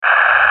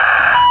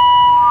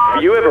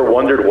Have you ever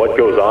wondered what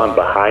goes on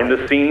behind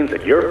the scenes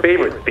at your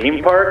favorite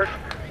theme parks?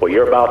 Well,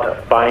 you're about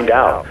to find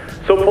out.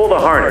 So pull the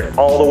harness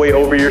all the way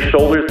over your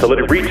shoulders till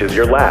it reaches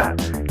your lap.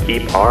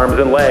 Keep arms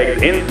and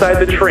legs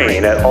inside the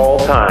train at all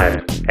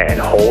times. And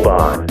hold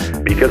on,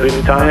 because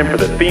it's time for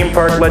the Theme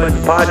Park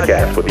Legends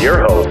Podcast with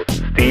your host,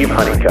 Steve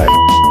Honeycutt.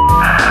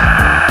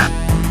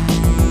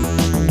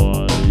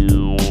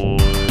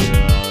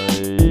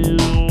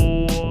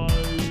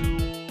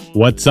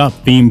 What's up,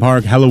 Theme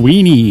Park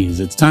Halloweenies?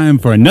 It's time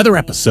for another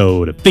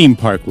episode of Theme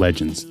Park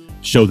Legends,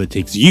 a show that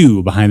takes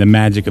you behind the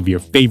magic of your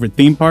favorite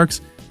theme parks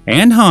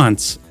and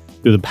haunts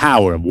through the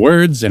power of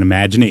words and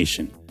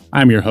imagination.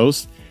 I'm your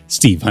host,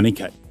 Steve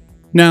Honeycutt.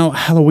 Now,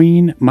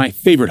 Halloween, my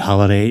favorite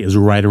holiday, is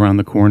right around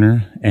the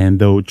corner, and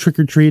though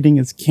trick-or-treating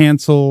is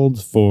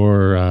canceled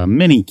for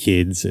many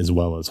kids, as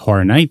well as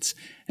horror nights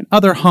and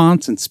other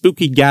haunts and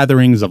spooky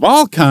gatherings of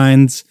all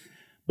kinds,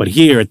 but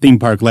here at Theme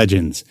Park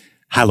Legends,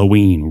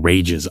 Halloween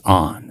rages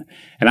on,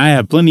 and I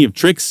have plenty of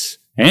tricks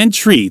and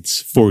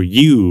treats for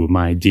you,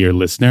 my dear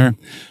listener.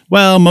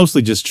 Well,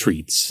 mostly just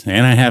treats,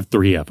 and I have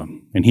 3 of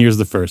them, and here's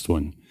the first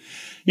one.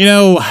 You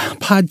know,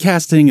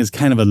 podcasting is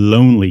kind of a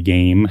lonely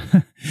game.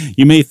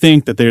 You may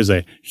think that there's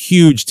a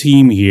huge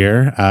team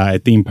here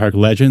at Theme Park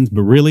Legends,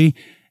 but really,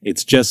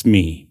 it's just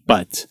me.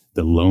 But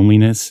the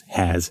loneliness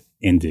has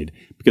ended,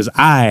 because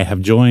I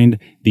have joined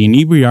the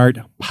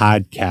Inebriart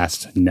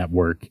Podcast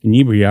Network.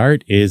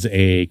 Inebriart is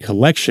a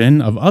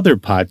collection of other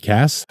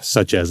podcasts,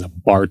 such as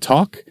Bar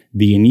Talk,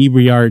 the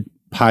Inebriart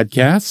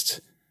Podcast,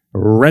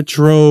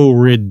 Retro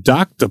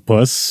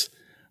Redoctopus,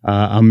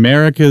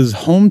 America's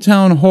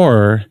Hometown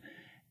Horror,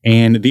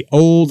 and the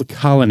Old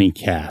Colony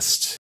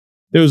Cast.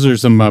 Those are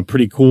some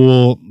pretty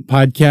cool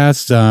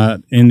podcasts.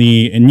 In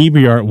the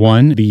Inebriart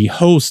one, the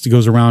host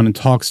goes around and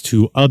talks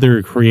to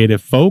other creative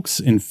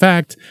folks. In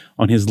fact,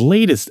 on his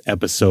latest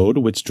episode,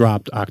 which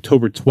dropped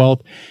October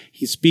 12th,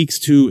 he speaks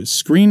to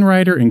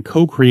screenwriter and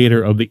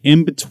co-creator of The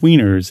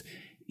In-Betweeners,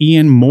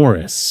 Ian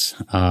Morris,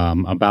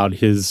 about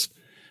his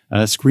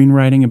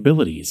screenwriting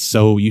abilities.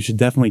 So you should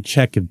definitely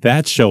check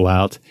that show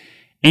out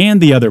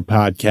and the other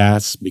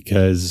podcasts,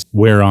 because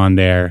we're on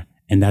there,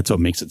 and that's what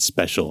makes it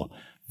special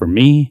for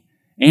me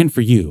and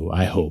for you,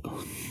 I hope.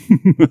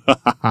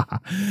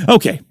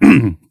 Okay,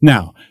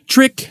 now,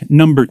 trick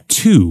number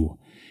 2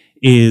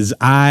 is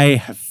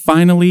I have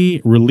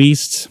finally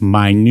released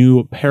my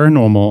new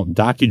paranormal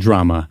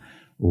docudrama,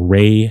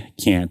 Ray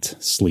Can't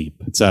Sleep.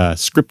 It's a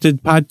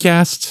scripted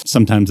podcast.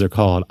 Sometimes they're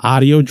called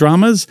audio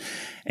dramas,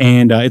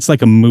 and it's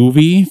like a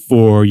movie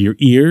for your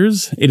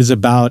ears. It is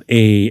about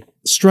a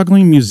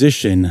struggling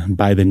musician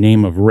by the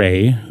name of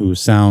Ray, who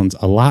sounds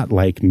a lot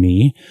like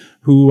me,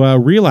 who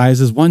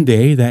realizes one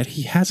day that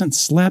he hasn't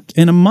slept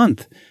in a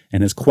month,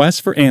 and his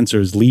quest for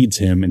answers leads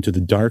him into the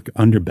dark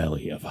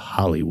underbelly of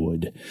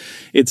Hollywood.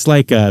 It's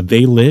like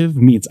They Live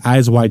meets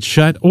Eyes Wide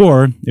Shut,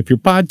 or if you're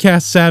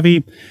podcast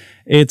savvy,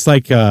 it's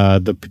like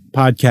the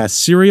podcast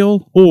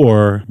Serial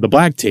or the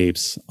Black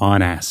Tapes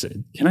on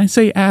acid. Can I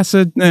say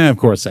acid? Of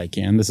course I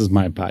can. This is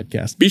my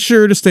podcast. Be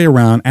sure to stay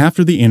around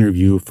after the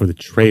interview for the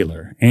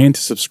trailer and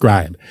to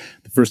subscribe.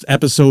 The first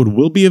episode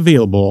will be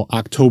available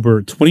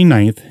October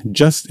 29th,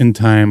 just in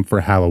time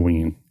for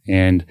Halloween.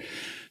 And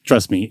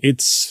trust me,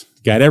 it's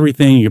got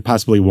everything you could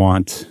possibly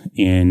want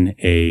in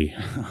a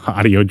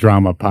audio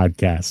drama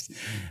podcast.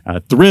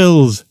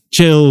 Thrills,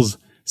 chills,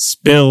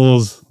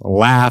 spills,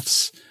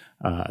 laughs,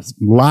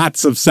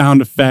 lots of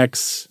sound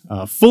effects,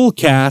 full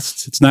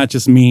cast. It's not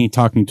just me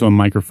talking to a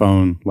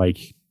microphone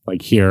like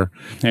here.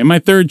 And my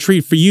third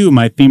treat for you,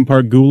 my theme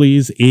park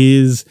ghoulies,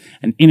 is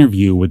an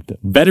interview with the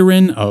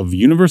veteran of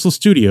Universal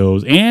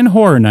Studios and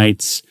Horror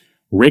Nights,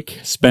 Rick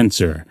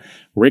Spencer.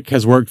 Rick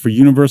has worked for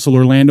Universal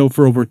Orlando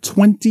for over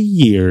 20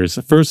 years,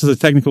 first as a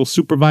technical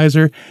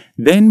supervisor,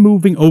 then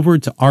moving over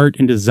to art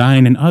and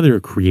design and other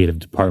creative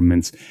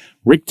departments.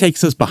 Rick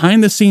takes us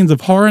behind the scenes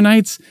of Horror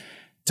Nights,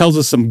 tells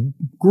us some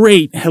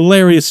great,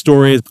 hilarious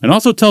stories, and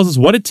also tells us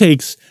what it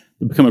takes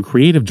to become a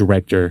creative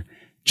director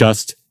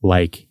just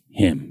like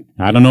him.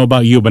 I don't know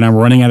about you, but I'm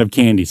running out of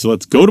candy, so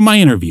let's go to my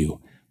interview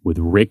with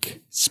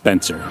Rick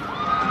Spencer.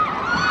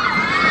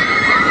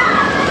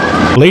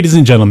 Ladies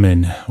and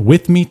gentlemen,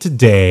 with me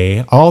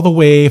today, all the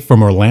way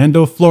from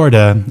Orlando,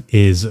 Florida,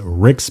 is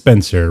Rick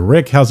Spencer.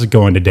 Rick, how's it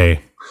going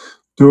today?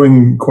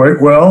 Doing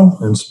quite well,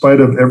 in spite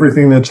of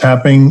everything that's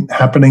happening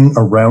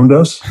around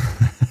us.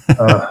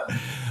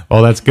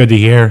 Well, that's good to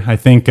hear. I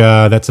think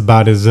that's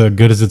about as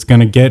good as it's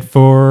going to get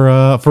for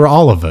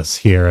all of us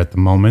here at the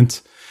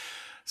moment.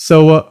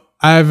 So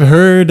I've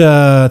heard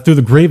through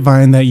the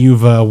grapevine that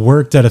you've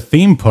worked at a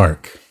theme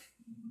park.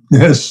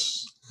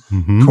 Yes,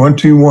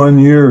 21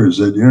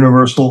 years at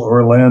Universal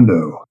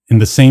Orlando. In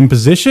the same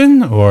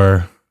position,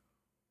 or?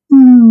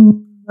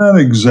 Not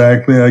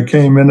exactly. I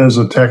came in as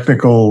a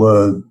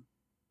technical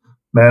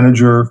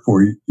manager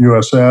for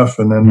USF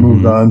and then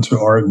moved on to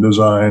art and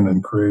design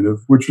and creative,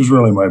 which was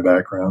really my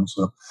background.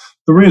 So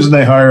the reason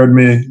they hired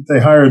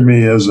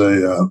me as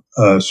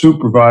a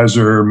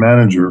supervisor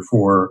manager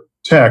for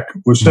tech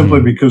was simply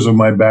because of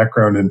my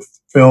background in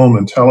film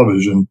and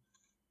television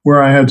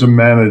where I had to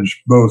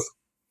manage both,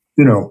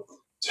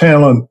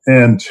 talent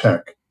and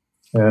tech.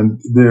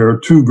 And they're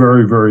two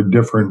very, very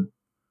different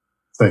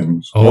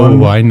things.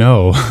 Oh, I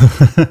know.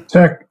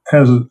 Tech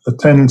has a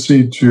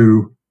tendency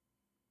to,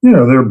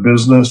 their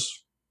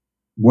business,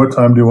 what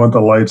time do you want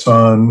the lights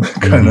on,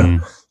 kind of.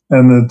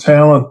 And the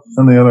talent,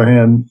 on the other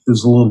hand,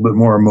 is a little bit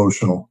more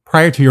emotional.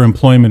 Prior to your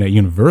employment at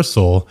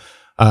Universal,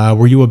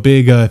 were you a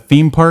big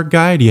theme park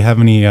guy? Do you have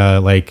any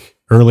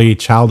early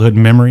childhood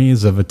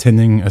memories of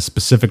attending a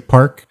specific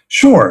park?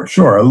 Sure.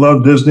 I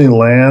loved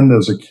Disneyland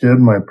as a kid.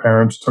 My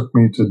parents took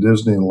me to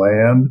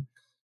Disneyland.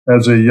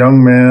 As a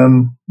young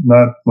man,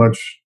 not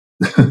much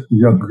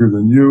younger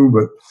than you,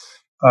 but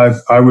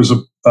I was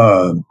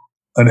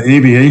an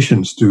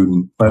aviation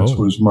student. That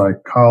was my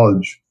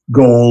college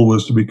goal,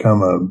 was to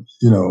become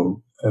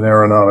an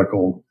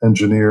aeronautical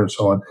engineer and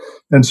so on.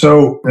 And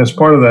so as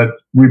part of that,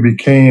 we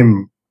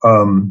became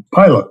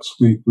pilots.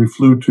 We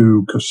flew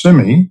to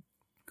Kissimmee,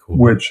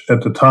 which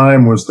at the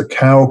time was the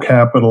cow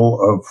capital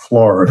of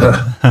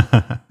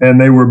Florida. And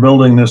they were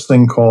building this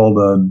thing called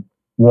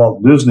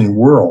Walt Disney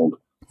World.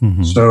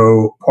 Mm-hmm.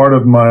 So part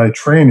of my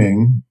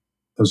training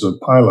as a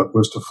pilot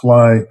was to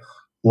fly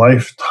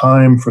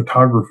lifetime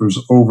photographers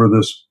over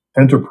this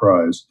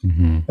enterprise.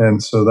 Mm-hmm.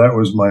 And so that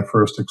was my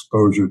first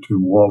exposure to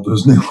Walt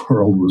Disney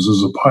World, was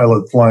as a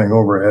pilot flying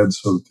overhead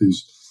so that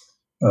these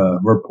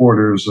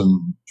reporters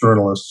and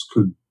journalists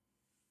could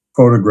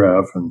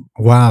photograph. And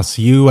wow,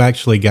 so you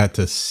actually got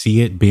to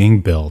see it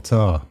being built.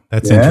 Oh,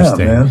 that's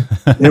interesting. Man.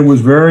 It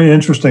was very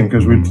interesting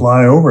because we'd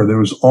fly over. There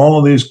was all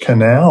of these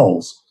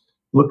canals,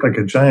 looked like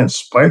a giant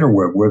spider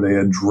web, where they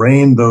had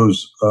drained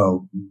those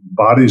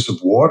bodies of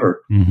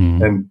water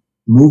and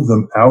moved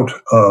them out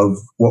of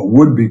what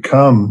would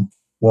become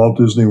Walt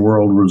Disney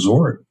World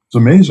Resort. It's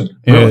amazing.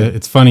 Really.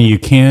 It's funny, you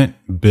can't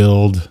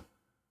build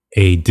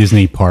a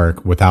Disney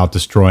park without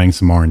destroying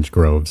some orange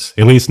groves,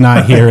 at least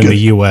not here in the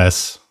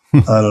U.S.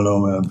 I don't know,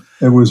 man.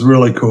 It was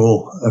really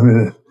cool. I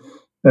mean,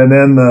 and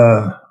then,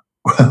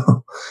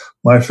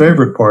 my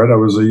favorite part, I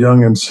was a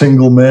young and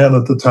single man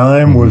at the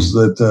time, was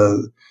that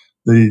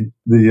the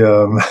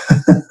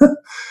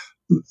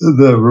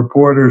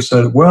reporter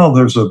said, well,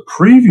 there's a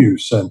preview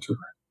center.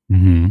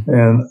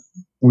 And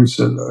we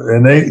said,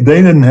 and they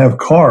didn't have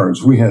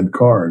cars. We had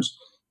cars.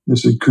 They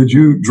said, could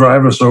you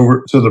drive us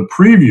over to the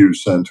preview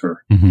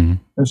center? I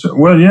said,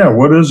 well, yeah,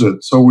 what is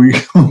it? So we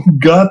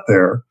got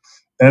there,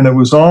 and it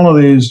was all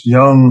of these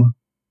young,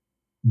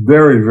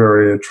 very,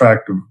 very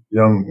attractive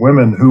young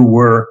women who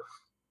were,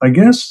 I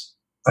guess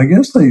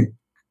they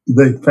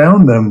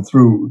found them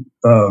through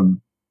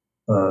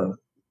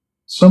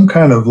some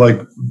kind of like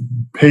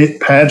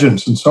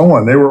pageants and so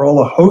on. They were all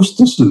the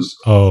hostesses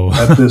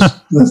at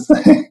this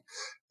thing.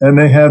 And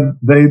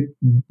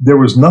there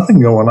was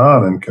nothing going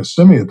on in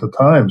Kissimmee at the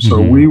time.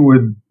 So we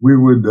would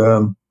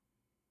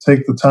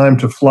take the time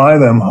to fly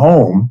them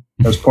home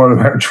as part of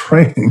our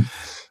training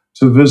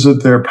to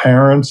visit their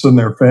parents and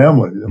their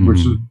family, which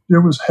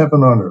it was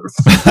heaven on earth.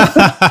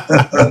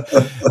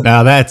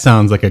 Now that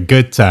sounds like a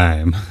good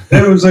time.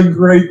 It was a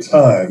great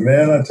time,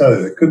 man. I tell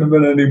you, it couldn't have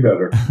been any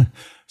better.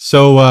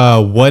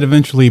 So what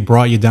eventually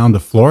brought you down to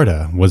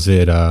Florida? Was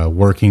it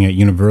working at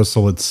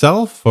Universal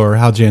itself, or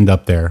how'd you end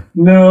up there?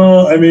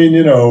 No, I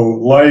mean,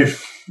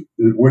 life,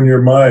 when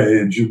you're my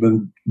age, you've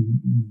been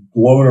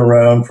blown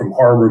around from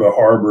harbor to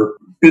harbor.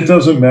 It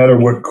doesn't matter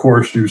what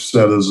course you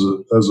set as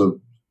a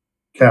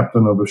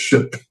captain of a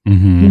ship.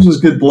 You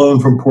just get blown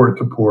from port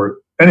to port.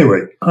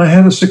 Anyway, I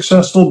had a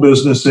successful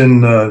business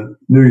in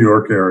New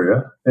York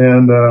area,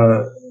 and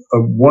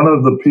one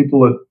of the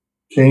people that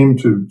came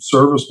to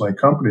service my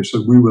company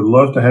said, we would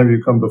love to have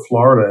you come to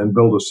Florida and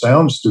build a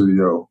sound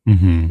studio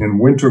in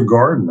Winter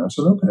Garden. I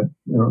said, okay.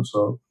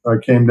 So I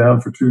came down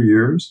for 2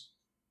 years.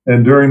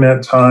 And during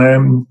that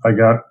time, I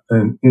got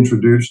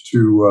introduced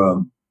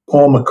to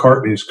Paul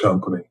McCartney's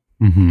company,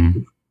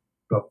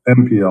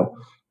 MPL.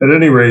 At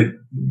any rate,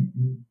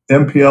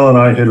 MPL and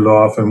I hit it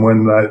off. And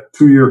when that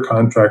 2-year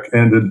contract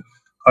ended,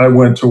 I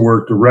went to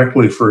work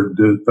directly for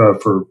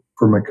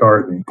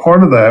McCartney.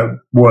 Part of that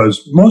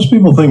was, most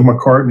people think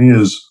McCartney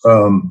is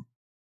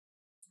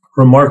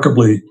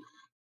remarkably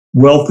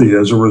wealthy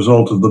as a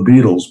result of the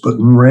Beatles, but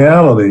in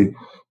reality,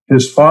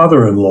 his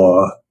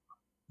father-in-law,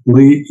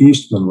 Lee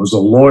Eastman, was a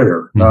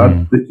lawyer,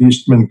 not the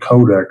Eastman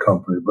Kodak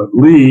Company, but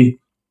Lee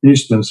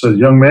Eastman said,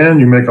 young man,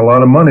 you make a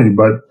lot of money,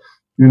 but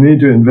you need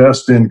to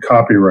invest in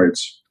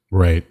copyrights.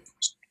 Right.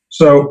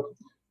 So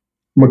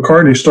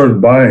McCartney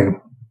started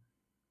buying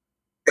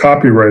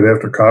copyright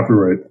after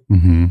copyright.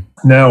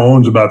 Now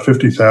owns about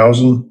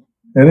 50,000.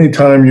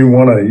 Anytime you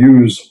want to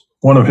use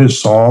one of his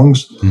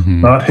songs,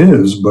 not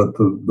his, but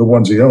the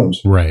ones he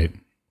owns, right,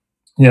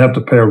 you have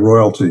to pay a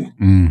royalty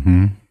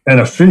and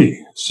a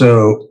fee.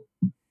 So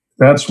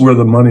that's where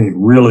the money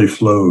really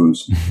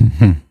flows.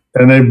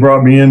 And they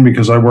brought me in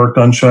because I worked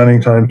on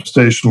Shining Time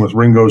Station with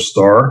Ringo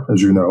Starr,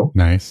 as you know.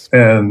 Nice.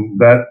 And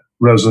that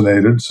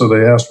resonated. So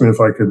they asked me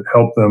if I could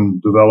help them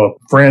develop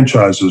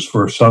franchises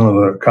for some of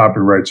the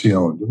copyrights he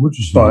owned, which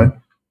is fine,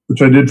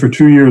 which I did for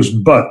 2 years.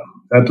 But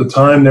at the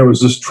time, there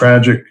was this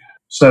tragic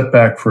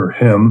setback for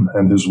him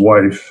and his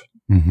wife,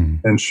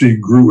 and she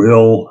grew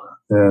ill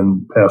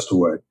and passed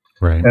away.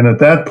 Right. And at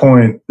that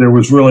point, there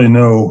was really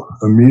no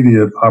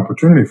immediate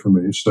opportunity for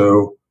me.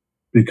 So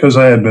because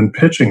I had been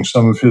pitching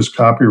some of his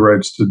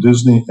copyrights to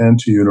Disney and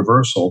to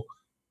Universal,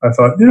 I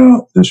thought,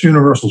 this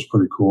Universal's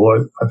pretty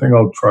cool. I think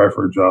I'll try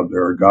for a job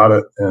there. I got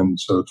it. And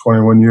so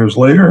 21 years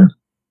later,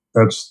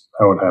 that's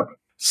how it happened.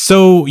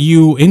 So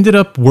you ended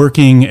up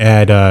working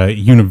at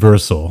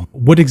Universal.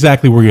 What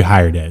exactly were you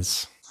hired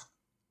as?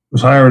 I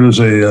was hired as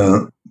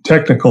a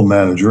technical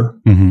manager.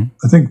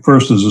 I think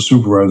first as a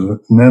supervisor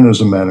and then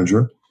as a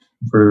manager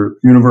for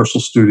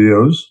Universal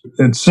Studios.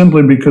 It's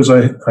simply because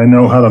I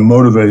know how to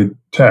motivate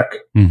tech.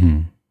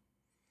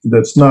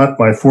 That's not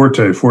my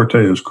forte.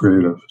 Forte is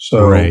creative.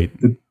 So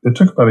it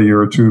took about a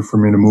year or two for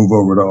me to move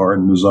over to art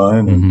and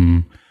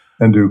design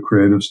and do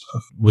creative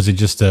stuff. Was it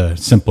just a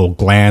simple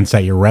glance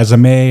at your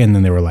resume and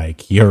then they were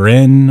like, you're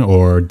in?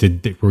 Or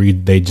were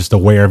they just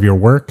aware of your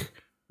work?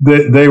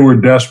 They were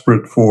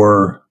desperate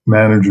for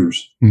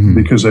managers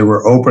because they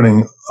were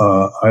opening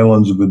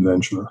Islands of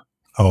Adventure.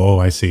 Oh,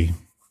 I see.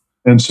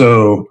 And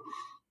so,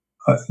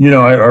 I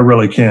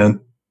really can't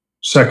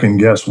second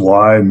guess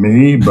why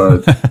me,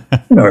 but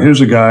here's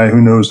a guy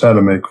who knows how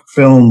to make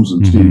films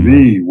and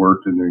TV. He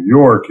worked in New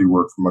York. He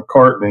worked for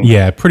McCartney.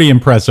 Yeah, pretty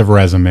impressive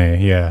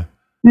resume. Yeah.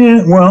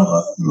 Yeah,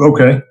 well,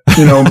 okay,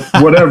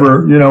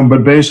 whatever,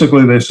 but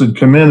basically they said,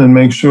 come in and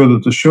make sure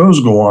that the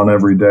shows go on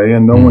every day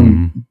and no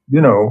one,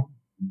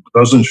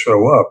 doesn't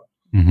show up.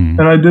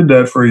 And I did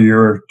that for a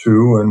year or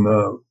two. And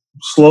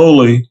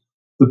slowly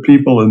the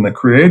people in the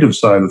creative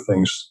side of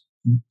things,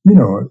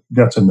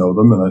 got to know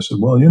them. And I said,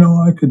 well,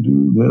 I could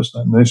do this.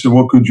 And they said,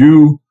 well, could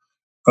you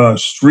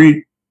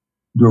street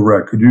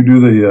direct? Could you do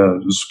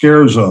the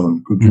scare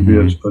zone? Could you be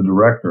a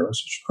director? I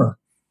said, sure.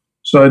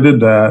 So I did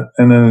that,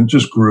 and then it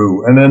just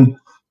grew. And then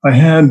I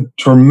had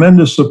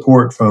tremendous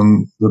support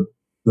from the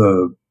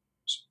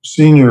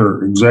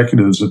senior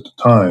executives at the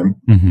time.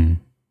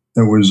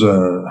 It was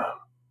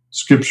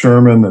Skip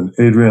Sherman and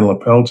Adrian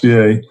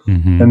Lepeltier.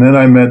 And then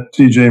I met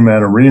TJ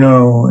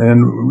Manarino,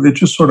 and it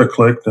just sort of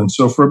clicked. And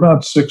so for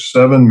about 6,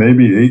 7,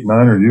 maybe 8,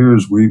 9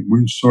 years, we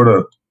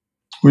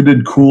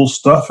did cool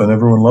stuff, and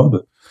everyone loved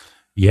it.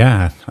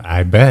 Yeah,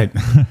 I bet.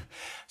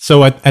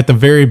 So at the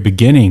very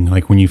beginning,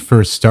 like when you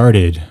first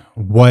started,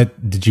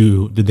 what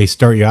did they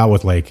start you out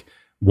with, like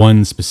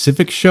one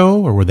specific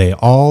show, or were they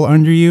all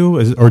under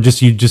you, or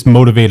you just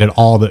motivated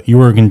you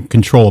were in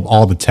control of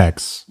all the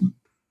techs?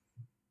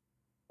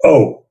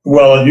 Oh,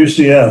 well, at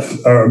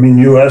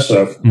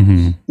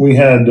USF, we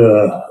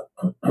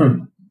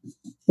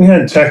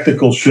had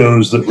technical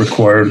shows that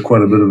required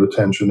quite a bit of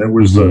attention. It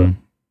was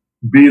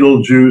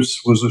Beetlejuice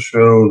was a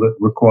show that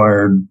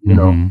required,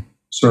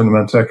 certain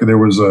amount of tech. There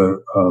was a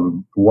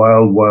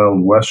Wild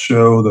Wild West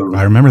show that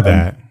I remember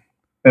that,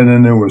 and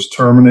then there was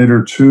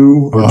Terminator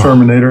 2 or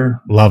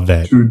Terminator. Love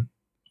that. 2,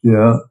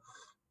 yeah,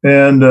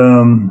 and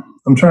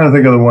I'm trying to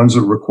think of the ones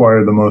that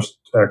required the most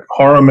tech.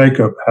 Horror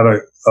Makeup had a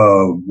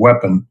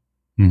weapon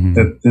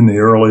in the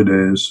early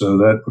days, so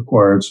that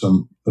required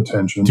some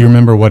attention. Do you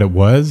remember what it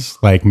was?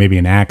 Like maybe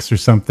an axe or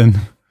something?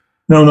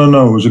 No,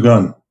 it was a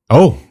gun.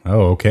 Oh,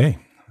 okay.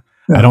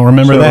 Yeah, I don't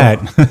remember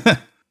that.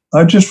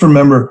 I just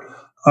remember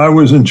I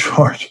was in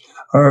charge.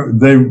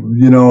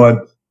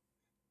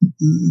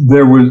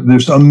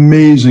 There's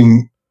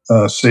amazing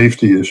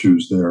safety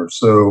issues there.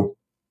 So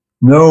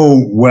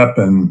no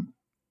weapon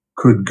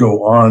could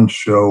go on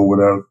show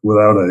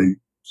without a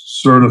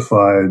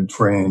certified,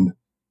 trained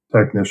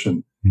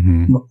technician.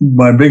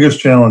 My biggest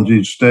challenge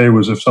each day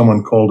was if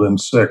someone called in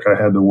sick, I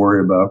had to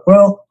worry about,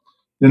 well,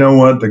 you know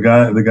what, the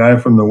guy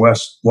from the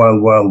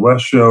Wild Wild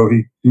West show,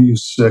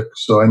 he's sick,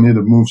 so I need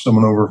to move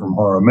someone over from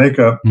Horror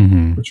Makeup,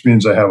 which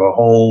means I have a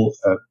hole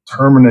at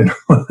Terminator.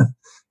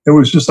 It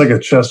was just like a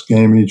chess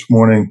game each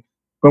morning,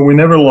 but we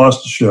never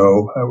lost a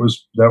show.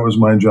 That was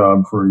my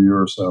job for a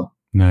year or so.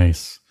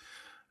 Nice.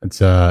 It's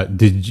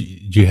did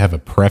you have a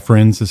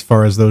preference as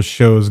far as those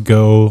shows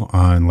go,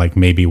 on like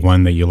maybe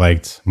one that you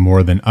liked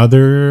more than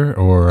other,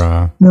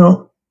 or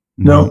No.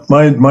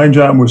 My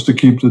job was to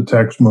keep the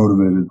techs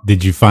motivated.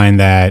 Did you find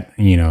that,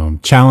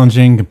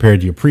 challenging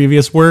compared to your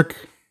previous work?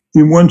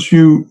 Once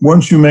you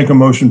make a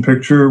motion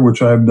picture,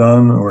 which I've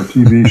done, or a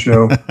TV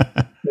show,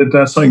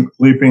 that's like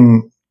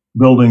leaping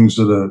buildings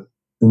in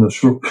a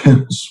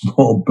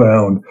small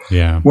bound.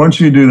 Yeah. Once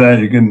you do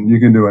that, you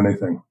can do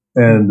anything.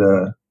 And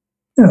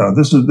there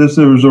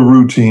was a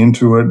routine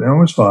to it, and it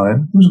was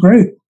fine. It was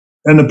great,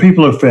 and the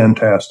people are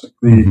fantastic.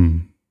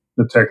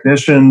 The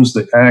technicians,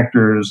 the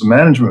actors, the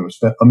management was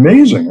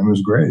amazing. It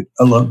was great.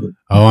 I loved it.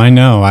 Oh, I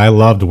know. I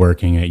loved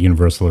working at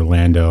Universal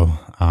Orlando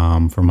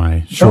for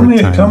my short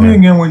time. Tell me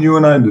again what you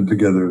and I did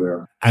together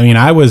there. I mean,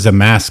 I was a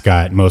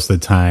mascot most of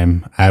the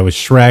time. I was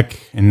Shrek,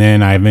 and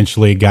then I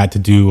eventually got to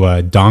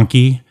do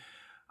Donkey,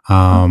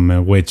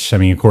 which, I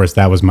mean, of course,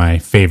 that was my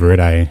favorite.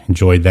 I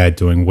enjoyed that,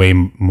 doing way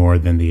more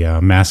than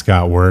the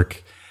mascot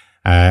work.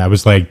 I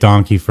was like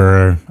Donkey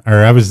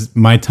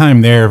my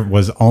time there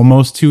was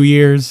almost 2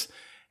 years.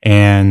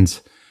 And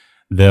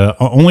The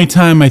only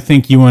time I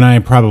think you and I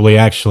probably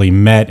actually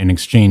met and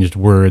exchanged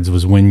words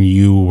was when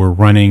you were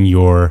running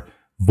your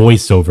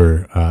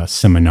voiceover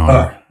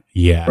seminar.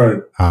 Yeah.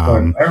 Right. I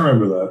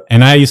remember that.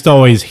 And I used to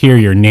always hear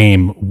your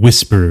name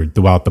whispered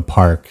throughout the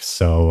park.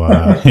 So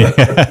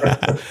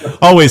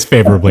always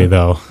favorably,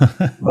 though.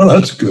 Well,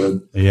 that's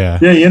good. Yeah.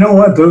 Yeah. You know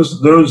what?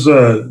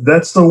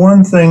 That's the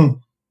one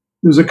thing.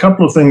 There's a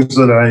couple of things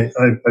that I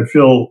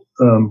feel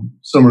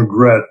some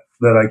regret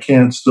that I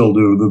can't still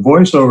do. The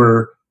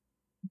voiceover,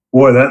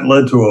 boy, that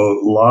led to a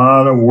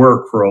lot of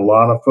work for a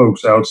lot of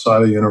folks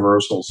outside of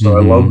Universal. So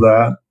I love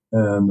that.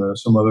 And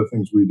some other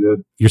things we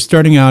did. You're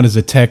starting out as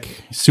a tech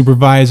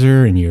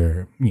supervisor, and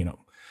you're,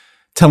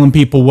 telling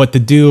people what to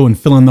do and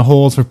filling the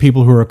holes for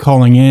people who are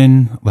calling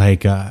in.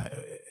 Like,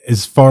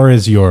 as far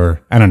as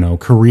your,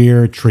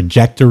 career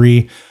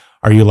trajectory,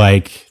 are you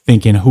like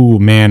thinking, "Oh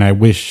man, I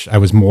wish I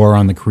was more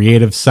on the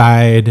creative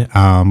side"?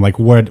 Like,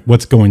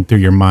 what's going through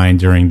your mind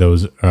during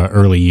those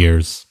early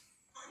years?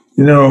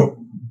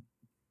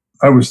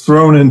 I was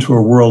thrown into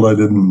a world I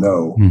didn't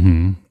know.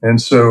 And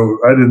so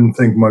I didn't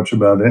think much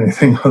about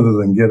anything other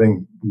than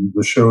getting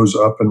the shows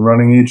up and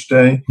running each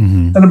day.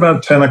 At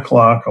about 10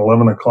 o'clock,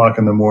 11 o'clock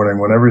in the morning,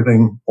 when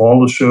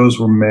all the shows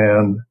were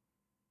manned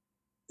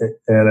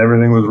and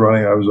everything was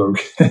running, I was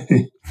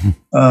okay.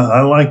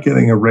 I like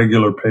getting a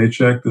regular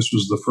paycheck. This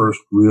was the first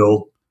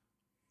real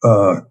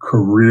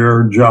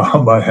career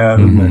job I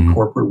had in the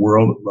corporate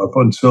world. Up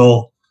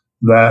until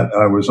that,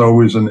 I was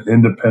always an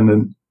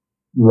independent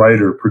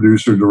writer,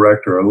 producer,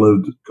 director. I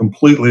lived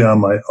completely on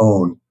my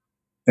own.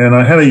 And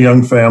I had a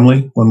young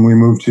family when we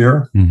moved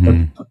here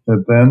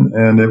at then,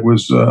 and it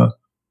was a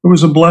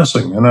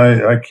blessing. And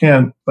I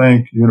can't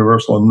thank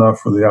Universal enough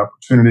for the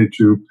opportunity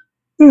to,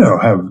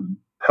 have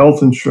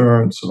health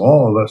insurance and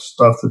all of that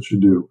stuff that you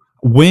do.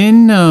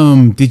 When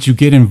did you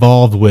get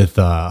involved with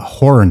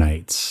Horror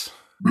Nights?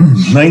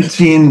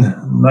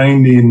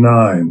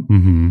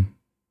 1999.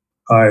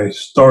 I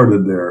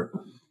started there.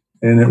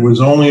 And it was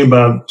only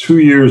about 2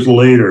 years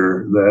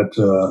later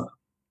that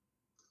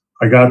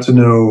I got to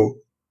know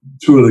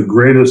two of the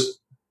greatest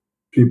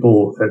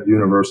people at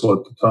Universal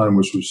at the time,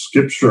 which was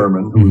Skip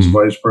Sherman, who was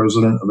vice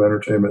president of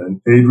entertainment, and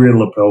Adrian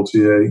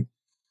Lepeltier.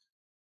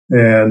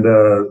 And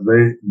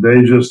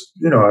they just,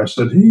 I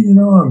said, "Hey,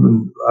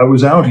 I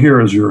was out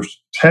here as your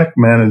tech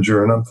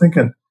manager, and I'm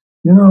thinking,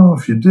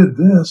 if you did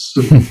this,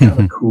 it'd be kind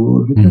of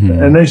cool if you did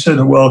that." And they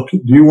said, "Well,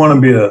 do you want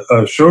to be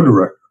a show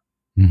director?"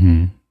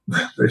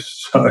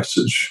 I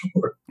said,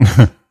 "Sure."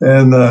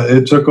 And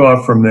it took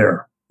off from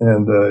there.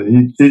 And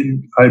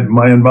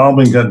my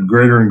involvement got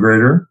greater and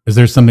greater. Is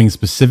there something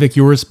specific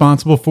you were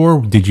responsible for?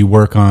 Did you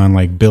work on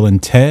like Bill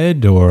and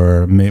Ted,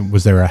 or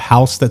was there a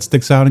house that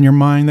sticks out in your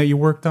mind that you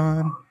worked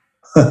on?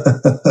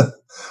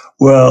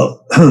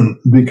 Well,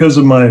 because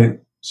of my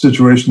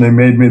situation, they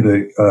made me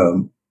the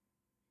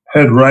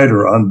head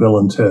writer on Bill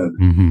and Ted.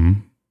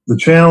 The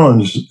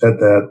challenge at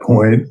that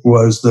point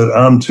was that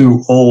I'm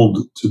too old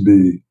to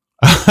be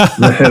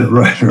the head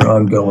writer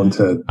on Bill and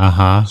Ted.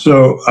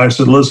 So I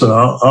said, "Listen,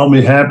 I'll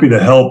be happy to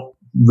help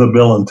the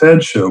Bill and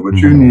Ted show, but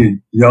you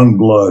need young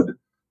blood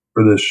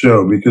for this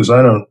show because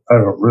I don't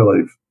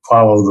really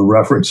follow the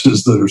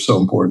references that are so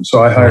important."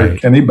 So I hired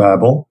Kenny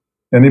Babel,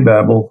 and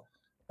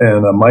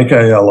Mike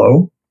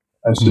Aiello.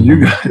 I said,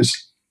 "You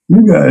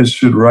guys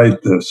should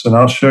write this, and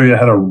I'll show you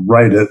how to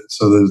write it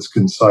so that it's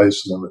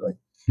concise and everything."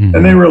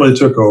 And they really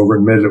took over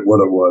and made it what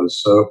it was.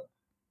 So,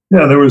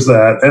 yeah, there was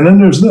that. And then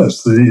there's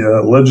this,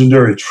 the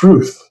Legendary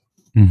Truth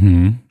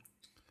thing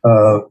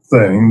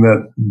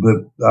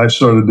that I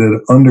sort of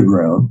did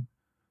underground.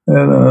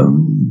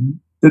 And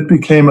it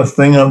became a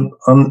thing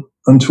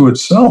unto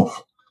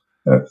itself.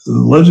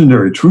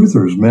 Legendary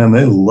Truthers, man,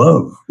 they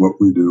love what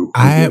we do.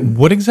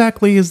 What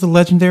exactly is the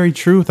Legendary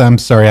Truth? I'm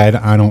sorry,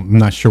 I'm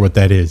not sure what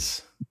that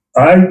is.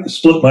 I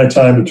split my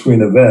time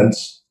between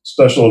events,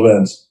 special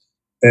events,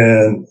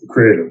 and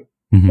creative.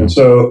 And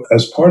so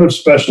as part of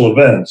special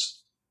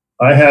events,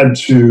 I had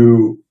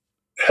to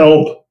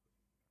help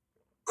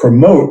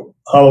promote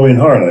Halloween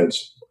Horror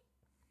Nights.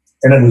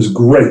 And it was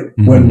great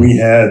when we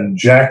had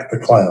Jack the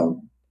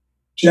Clown.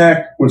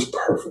 Jack was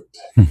perfect.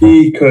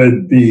 He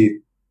could be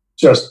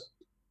just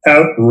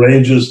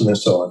outrageous and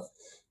so on.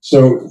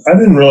 So I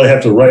didn't really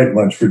have to write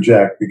much for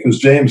Jack because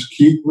James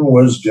Keaton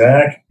was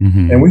Jack,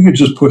 and we could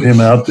just put him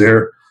out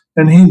there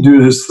and he'd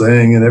do this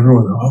thing and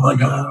everyone, "Oh my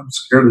God, I'm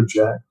scared of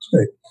Jack." It's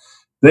great.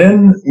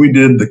 Then we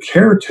did The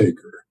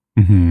Caretaker.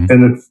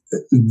 And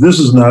this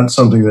is not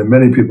something that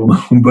many people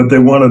know, but they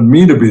wanted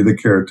me to be the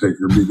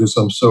caretaker because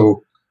I'm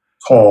so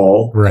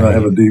tall and I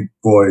have a deep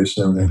voice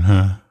and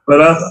everything.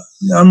 But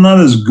I'm not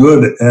as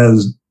good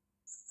as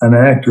an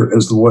actor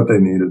as what they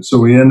needed. So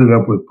we ended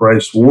up with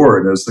Bryce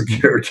Ward as the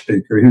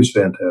caretaker. He was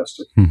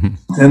fantastic.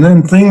 And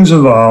then things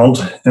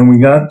evolved and we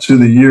got to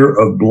the year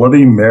of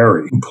Bloody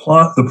Mary.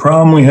 The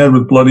problem we had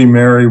with Bloody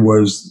Mary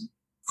was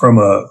from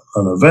an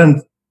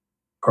event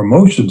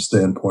promotion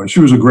standpoint, she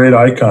was a great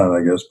icon,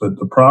 I guess, but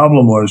the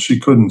problem was she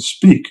couldn't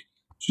speak.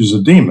 She's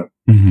a demon.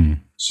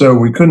 So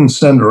we couldn't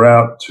send her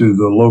out to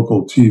the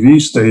local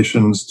TV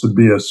stations to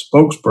be a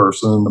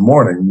spokesperson in the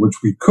morning, which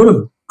we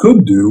could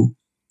do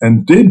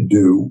and did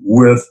do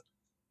with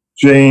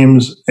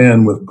James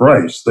and with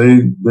Bryce.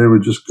 They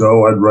would just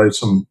go, I'd write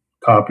some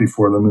copy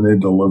for them and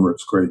they'd deliver.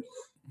 It's great.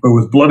 But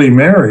with Bloody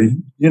Mary,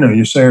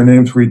 you say her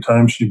name 3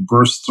 times, she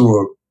bursts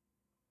through a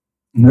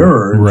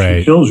mirror and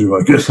she kills you,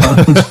 I guess.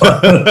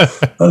 I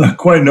don't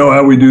quite know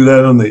how we do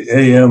that on the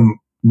AM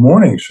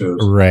morning shows.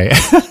 Right.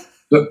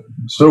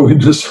 So we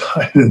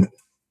decided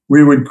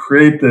we would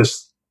create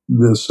this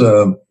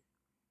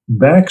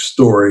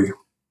backstory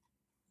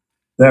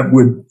that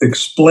would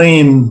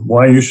explain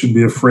why you should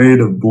be afraid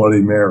of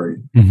Bloody Mary.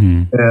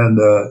 Mm-hmm. And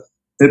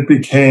it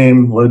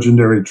became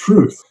Legendary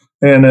Truth.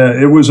 And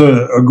it was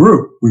a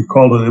group. We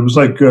called it was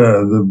like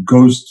the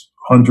Ghost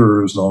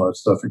Hunters and all that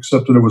stuff,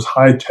 except that it was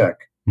high tech.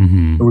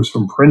 Mm-hmm. It was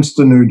from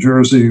Princeton, New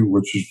Jersey,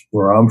 which is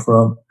where I'm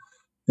from.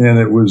 And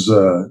it was,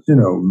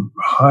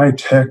 high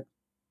tech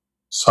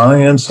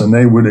science, and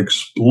they would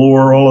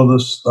explore all of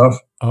this stuff.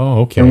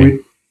 Oh, okay.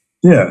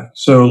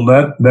 So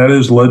that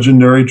is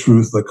Legendary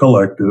Truth, the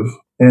collective.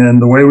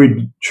 And the way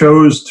we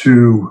chose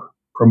to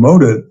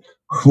promote it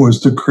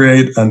was to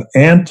create an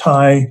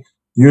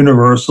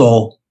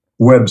anti-universal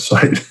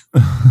website.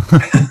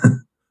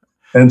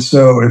 And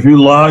so if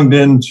you logged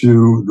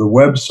into the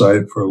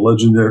website for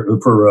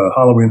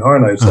Halloween Horror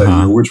Nights that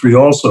year, which we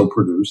also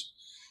produced,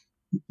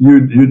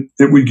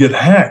 it would get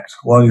hacked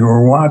while you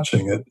were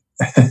watching it.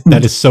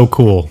 That is so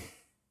cool.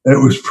 It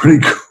was pretty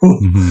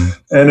cool. Mm-hmm.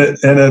 And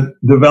it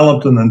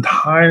developed an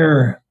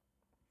entire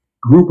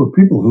group of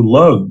people who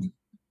loved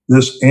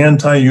this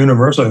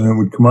anti-Universal, and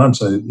would come on and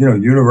say,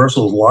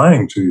 Universal's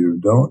lying to you.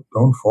 Don't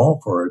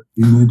fall for it.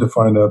 You need to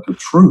find out the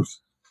truth.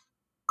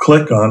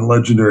 Click on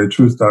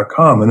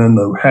legendarytruth.com, and then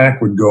the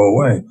hack would go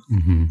away.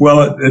 Mm-hmm.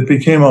 Well, it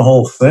became a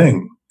whole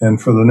thing. And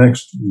for the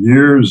next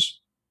years,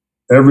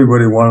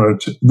 everybody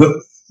wanted to,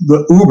 the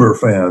Uber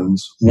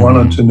fans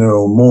wanted to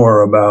know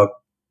more about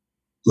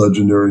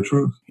Legendary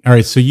Truth. All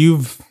right. So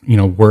you've,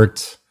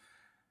 worked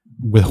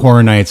with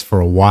Horror Nights for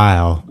a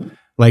while.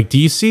 Like, do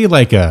you see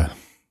like a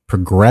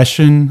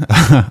progression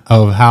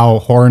of how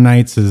Horror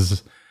Nights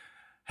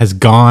has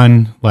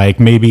gone? Like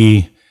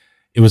maybe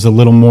it was a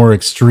little more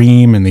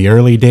extreme in the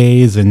early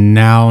days and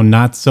now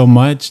not so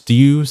much. Do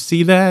you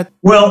see that?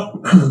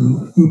 Well,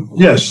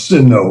 yes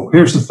and no.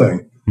 Here's the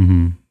thing.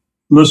 Mm-hmm.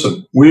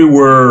 Listen, we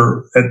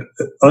were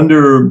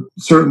under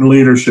certain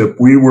leadership,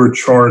 we were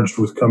charged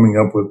with coming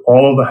up with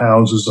all of the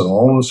houses and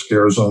all of the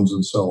scare zones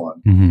and so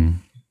on. Mm-hmm.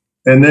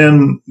 And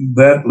then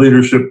that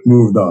leadership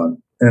moved on.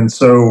 And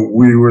so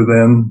we were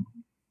then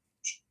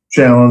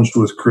challenged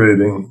with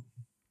creating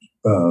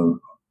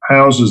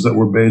houses that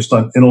were based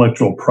on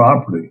intellectual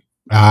property.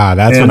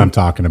 That's what I'm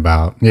talking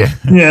about. Yeah.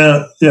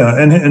 Yeah.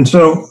 And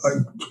so,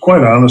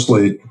 quite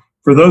honestly,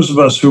 for those of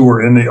us who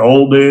were in the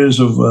old days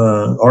of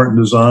art and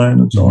design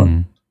and so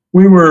on,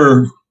 we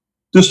were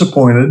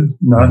disappointed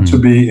not to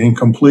be in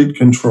complete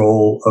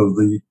control of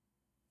the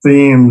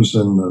themes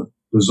and the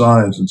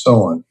designs and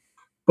so on.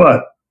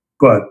 But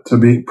to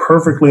be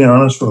perfectly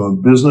honest, from a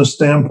business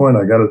standpoint,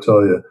 I got to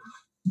tell you,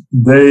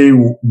 they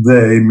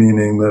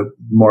meaning the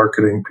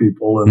marketing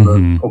people and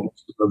the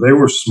publicists, they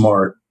were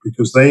smart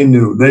because they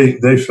knew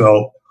they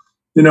felt,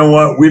 you know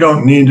what, we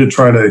don't need to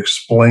try to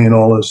explain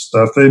all this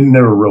stuff. They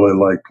never really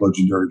liked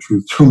Legendary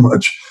Truth too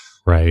much.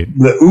 Right.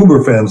 The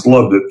Uber fans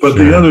loved it, but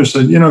the others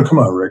said, come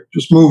on, Rick,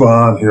 just move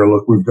on here.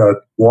 Look, we've got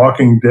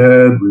Walking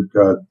Dead, we've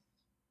got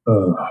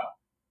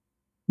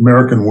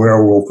American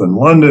Werewolf in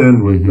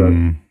London, we've got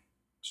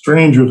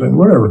Stranger Things,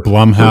 whatever.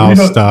 Blumhouse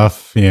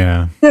stuff,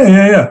 yeah.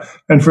 Yeah.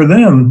 And for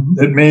them,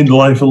 it made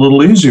life a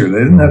little easier. They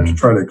didn't have to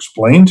try to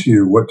explain to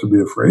you what to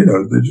be afraid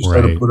of. They just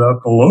had to put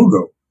out the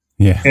logo.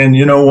 Yeah. And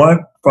you know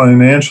what?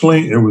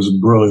 Financially, it was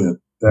brilliant.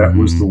 That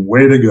was the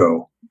way to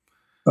go.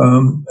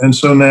 And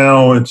so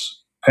now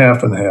it's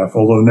half and half,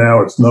 although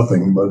now it's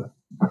nothing, but,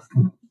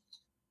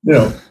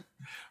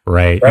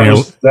 Right.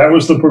 That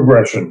was the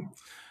progression.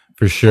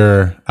 For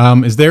sure.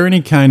 Is there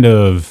any kind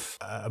of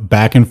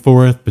back and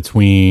forth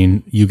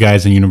between you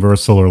guys in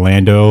Universal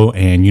Orlando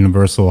and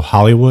Universal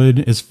Hollywood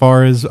as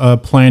far as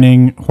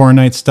planning Horror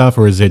Nights stuff,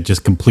 or is it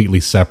just completely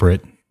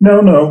separate?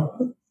 No.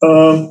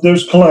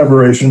 There's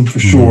collaboration for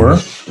sure.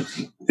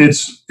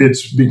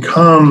 It's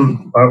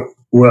become, I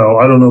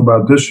don't know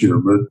about this year,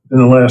 but in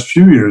the last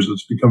few years,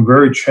 it's become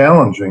very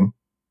challenging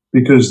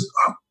because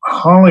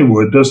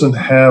Hollywood doesn't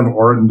have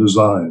art and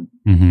design.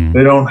 Mm-hmm.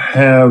 They don't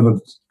have a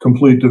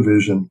complete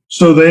division.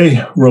 So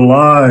they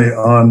rely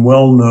on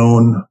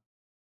well-known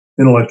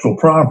intellectual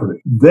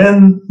property.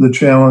 Then the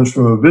challenge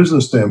from a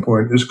business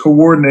standpoint is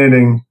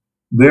coordinating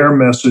their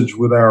message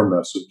with our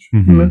message.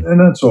 Mm-hmm. And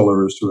that's all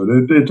there is to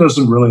it. It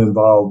doesn't really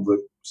involve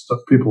the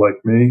stuff, people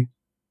like me.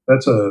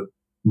 That's a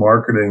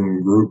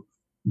marketing group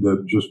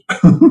that just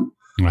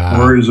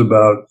worries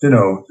about,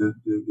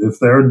 if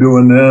they're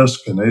doing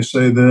this, can they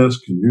say this?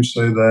 Can you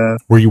say that?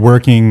 Were you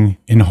working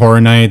in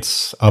Horror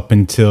Nights up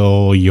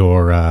until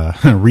your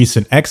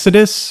recent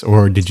exodus,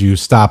 or did you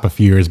stop a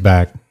few years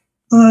back?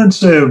 I'd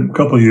say a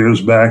couple of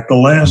years back. The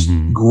last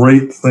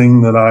great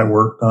thing that I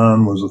worked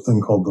on was a thing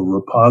called the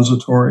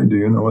repository. Do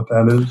you know what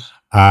that is?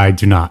 I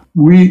do not.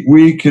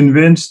 We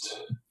convinced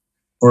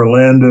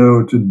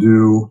Orlando to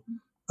do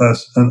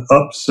an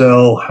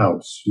upsell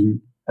house. You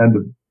had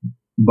to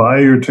buy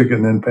your ticket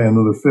and then pay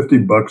another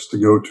 $50 to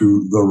go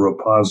to the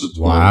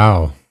repository.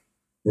 Wow.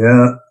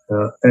 Yeah.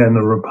 And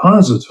the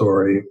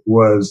repository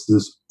was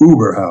this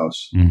Uber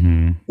house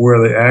where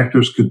the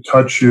actors could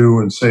touch you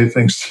and say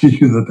things to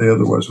you that they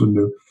otherwise wouldn't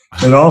do.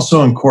 It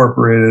also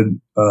incorporated,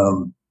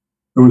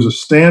 it was a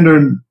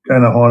standard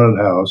kind of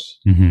haunted house,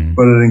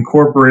 but it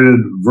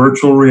incorporated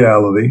virtual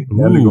reality.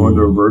 You had to go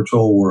into a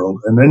virtual world,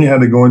 and then you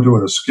had to go into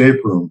an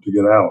escape room to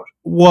get out.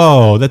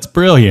 Whoa, that's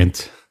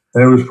brilliant.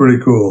 It was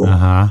pretty cool.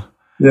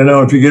 You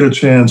know, if you get a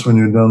chance when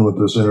you're done with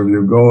this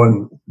interview, go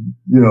and,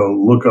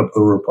 look up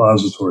the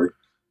repository.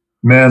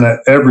 Man,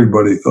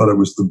 everybody thought it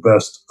was the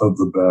best of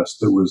the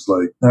best. It was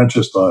like, not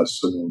just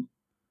us. I mean,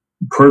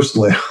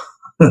 personally,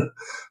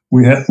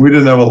 we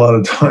didn't have a lot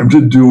of time to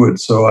do it.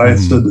 So I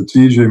said to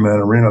TJ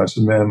Mannarino, I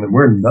said, man,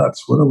 we're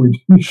nuts. What are we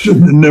doing? We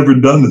shouldn't have never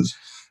done this.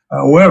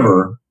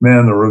 However,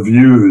 man, the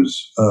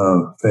reviews,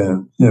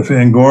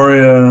 Fangoria,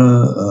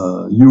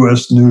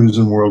 U.S. News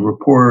and World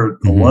Report,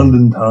 the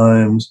London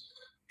Times,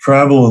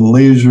 Travel and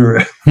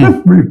Leisure,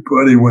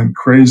 everybody went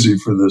crazy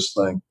for this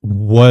thing.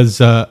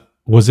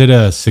 Was it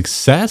a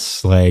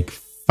success, like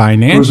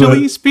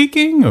financially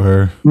speaking,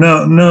 or?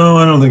 No,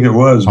 I don't think it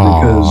was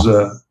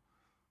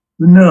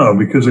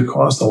because it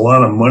cost a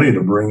lot of money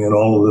to bring in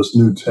all of this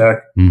new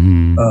tech.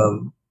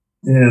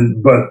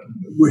 But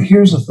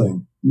here's the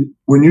thing: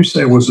 when you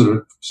say was it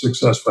a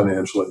success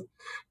financially,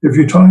 if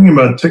you're talking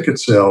about ticket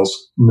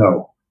sales,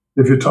 no.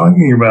 If you're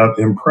talking about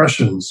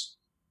impressions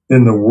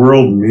in the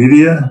world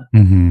media,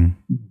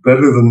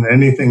 better than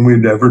anything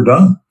we'd ever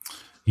done.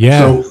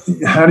 Yeah. So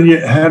how do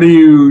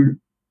you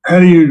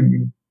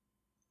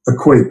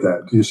equate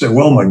that? Do you say,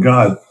 well, my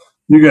God,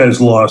 you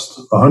guys lost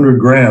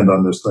 $100,000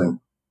 on this thing?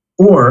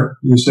 Or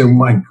you say,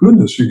 my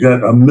goodness, you got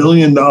 $1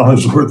 million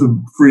worth of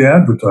free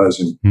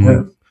advertising.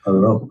 Yeah, I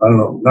don't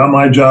know. Not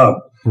my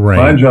job. Right.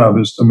 My job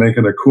is to make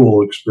it a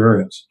cool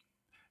experience.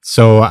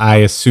 So I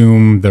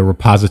assume the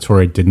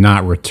repository did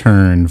not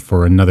return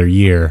for another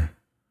year.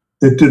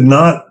 It did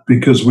not,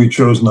 because we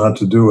chose not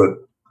to do it.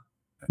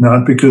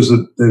 Not because they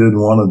didn't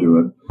want to do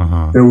it.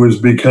 It was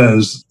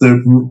because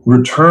the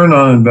return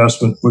on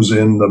investment was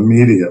in the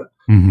media.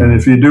 And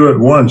if you do it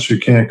once, you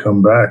can't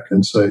come back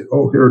and say,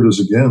 oh, here it is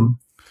again.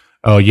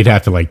 Oh, you'd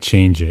have to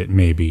change it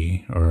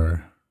maybe,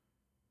 or.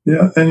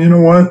 Yeah. And you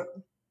know what?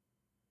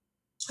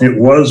 It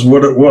was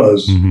what it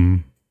was.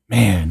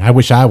 Man, I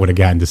wish I would have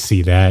gotten to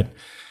see that.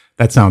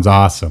 That sounds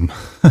awesome.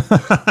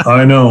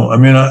 I know. I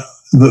mean,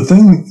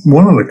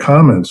 one of the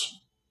comments,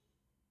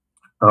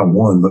 not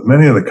one, but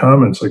many of the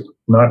comments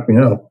knocked me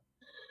out.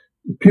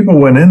 People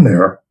went in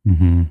there.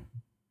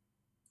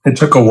 It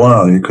took a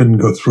while. You couldn't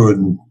go through it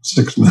in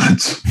 6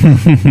 minutes.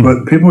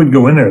 But people would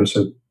go in there and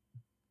say,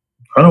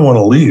 I don't want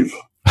to leave.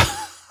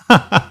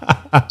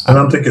 And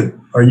I'm thinking,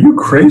 are you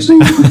crazy?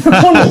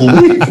 I want to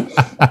leave.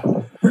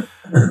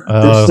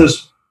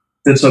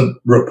 It's a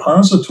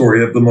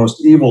repository of the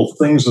most evil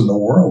things in the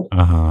world.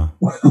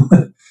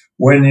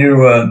 When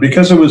you,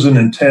 because it was an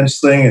intense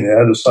thing and you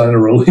had to sign a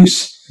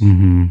release,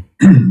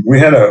 we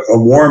had a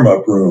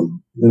warm-up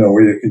room,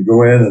 where you could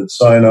go in and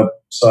sign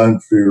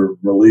for your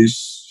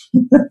release.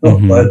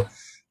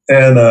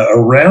 And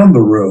around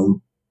the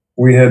room,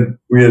 we had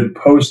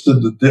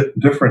posted the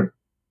different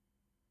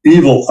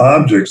evil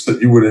objects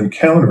that you would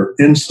encounter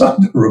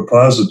inside the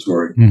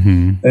repository.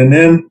 And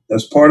then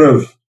as part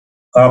of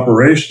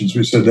operations,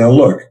 we said, now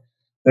look,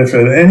 if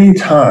at any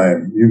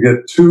time you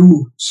get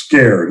too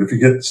scared, if you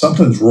get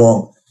something's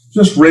wrong,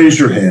 just raise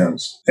your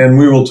hands and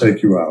we will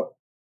take you out.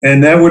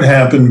 And that would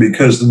happen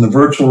because in the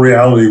virtual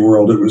reality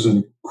world, it was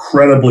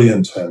incredibly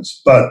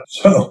intense. But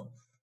so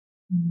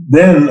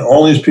then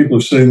all these people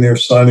are sitting there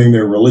signing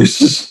their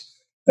releases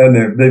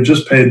and they've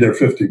just paid their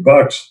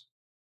 $50.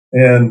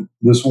 And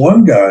this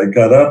one guy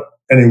got up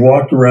and he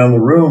walked around the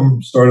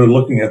room, started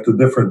looking at the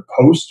different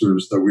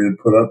posters that we had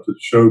put up that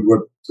showed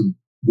what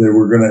they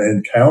were going to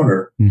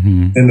encounter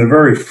in the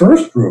very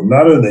first room,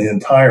 not in the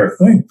entire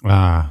thing.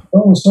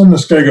 All of a sudden,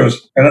 this guy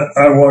goes, and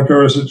I walked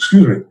over and said,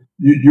 excuse me,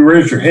 you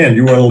raised your hand.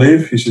 You want to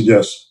leave? He said,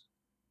 yes.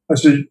 I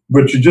said,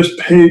 but you just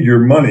paid your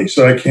money,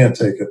 so I can't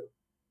take it.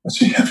 I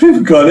said, you haven't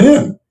even gone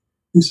in.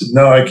 He said,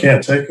 no, I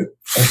can't take it.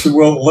 I said,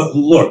 well,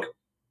 look,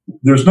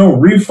 there's no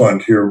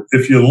refund here.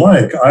 If you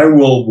like, I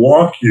will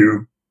walk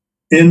you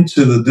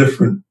into the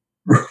different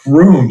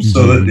rooms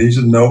so that he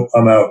said, no,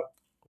 I'm out.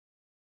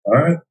 All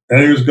right.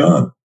 And he was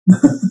gone.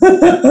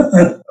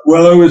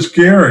 Well, it was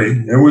scary.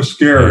 It was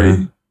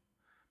scary.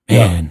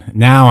 Man,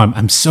 now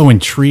I'm so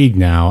intrigued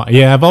now.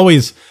 Yeah, I've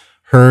always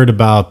heard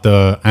about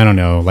I don't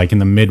know, in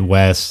the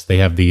Midwest, they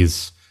have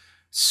these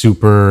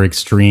super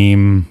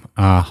extreme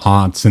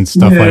haunts and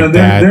stuff like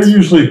that. They're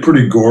usually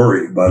pretty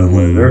gory, by the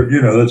way.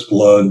 They're, that's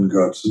blood and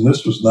guts. And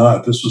this was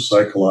not. This was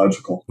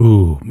psychological.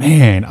 Ooh,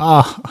 man.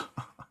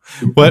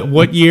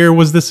 What year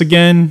was this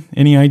again?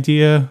 Any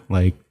idea?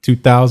 Like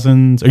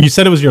 2000s? Or you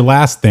said it was your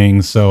last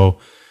thing, so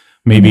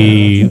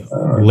maybe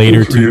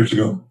later 2-3 years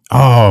ago.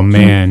 Oh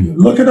man,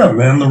 look it up,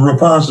 man. The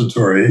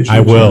repository.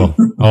 I will.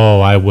 Oh,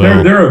 I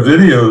will. There are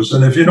videos,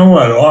 and if you know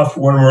what,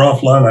 when we're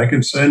offline, I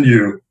can send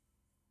you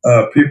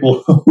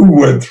people who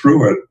went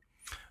through it.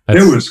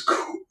 It was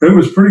cool. It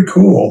was pretty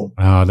cool.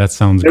 Oh, that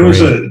sounds great. It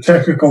was a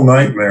technical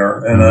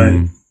nightmare,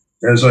 and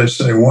as I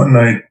say, one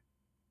night,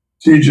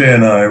 TJ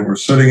and I were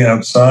sitting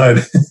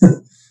outside.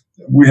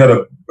 We had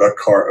a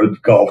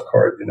golf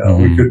cart. You know,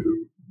 we could.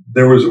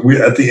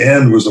 At the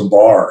end was a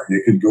bar.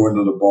 You could go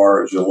into the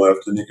bar as you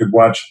left, and you could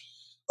watch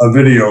a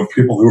video of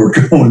people who were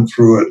going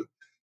through it.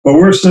 But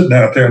we're sitting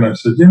out there, and I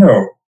said,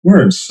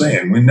 we're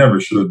insane. We never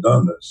should have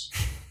done this.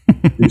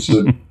 He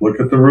said,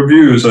 look at the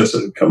reviews. I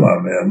said, come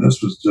on, man.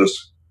 This was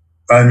just,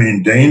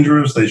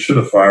 dangerous. They should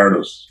have fired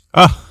us.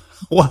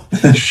 What?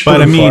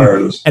 But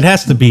it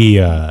has to be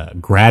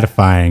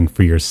gratifying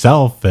for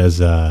yourself as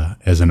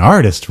an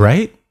artist,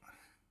 right?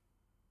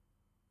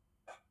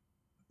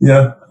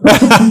 Yeah.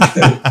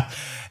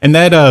 And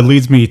that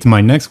leads me to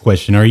my next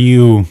question. Are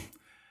you,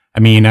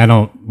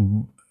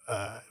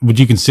 would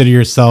you consider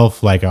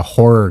yourself like a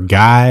horror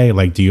guy?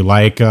 Like, do you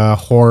like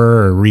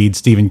horror or read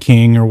Stephen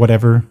King or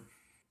whatever?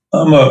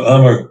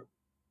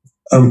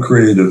 I'm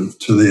creative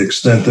to the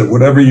extent that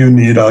whatever you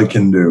need, I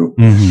can do.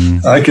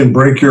 Mm-hmm. I can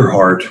break your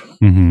heart.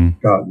 Mm-hmm.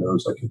 God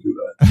knows I can do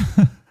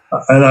that.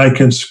 And I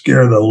can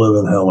scare the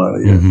living hell out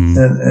of you. Mm-hmm.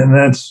 And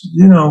that's,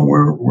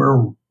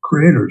 we're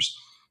creators.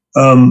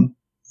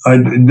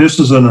 This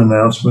is an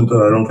announcement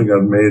that I don't think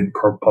I've made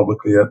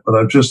publicly yet, but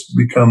I've just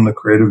become the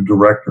creative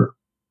director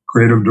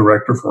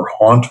for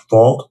Haunt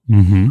Vault,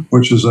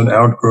 which is an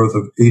outgrowth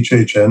of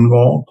HHN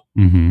Vault,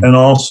 and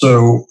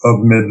also of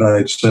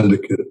Midnight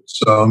Syndicate.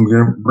 So I'm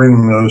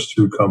bringing those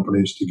two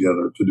companies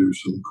together to do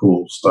some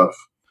cool stuff.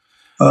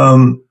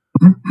 I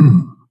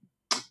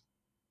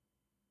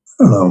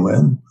don't know,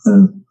 man. I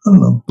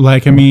don't know.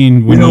 Like,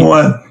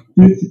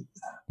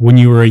 when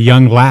you were a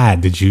young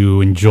lad, did you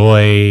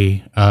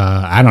enjoy,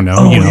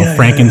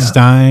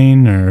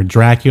 Frankenstein or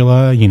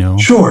Dracula,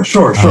 Sure.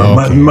 Oh,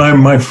 okay.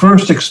 My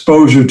first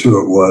exposure to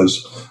it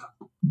was,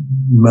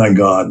 my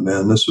God,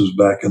 man, this was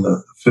back in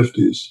the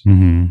 50s.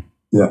 Mm-hmm.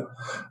 Yeah.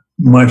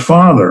 My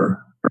father,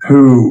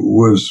 who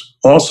was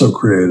also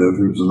creative,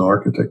 he was an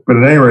architect, but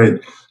at any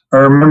rate, I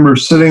remember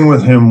sitting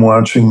with him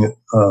watching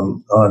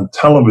on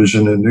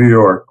television in New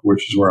York,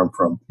 which is where I'm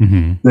from.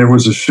 Mm-hmm. There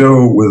was a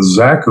show with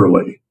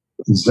Zachary.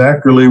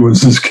 Zachary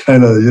was this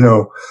kind of,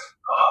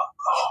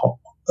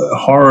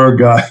 horror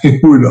guy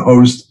who would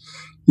host,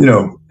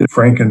 a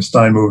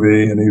Frankenstein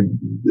movie, and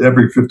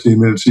every 15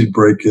 minutes he'd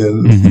break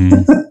in.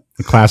 Mm-hmm.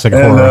 The classic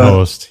horror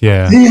host,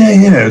 yeah.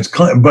 Yeah.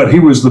 But he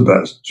was the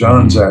best,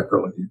 John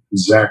Zachary.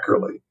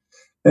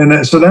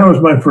 And so that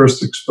was my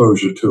first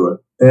exposure to it.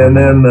 And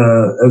then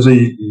as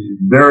a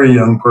very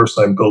young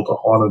person, I built a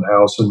haunted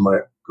house in my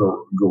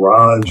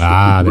garage.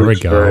 There we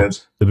go.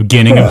 The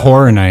beginning of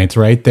Horror Nights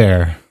right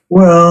there.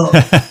 Well,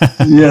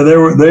 yeah,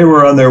 they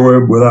were on their way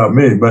without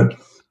me, but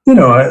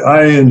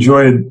I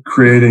enjoyed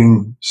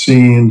creating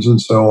scenes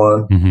and so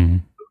on. Mm-hmm.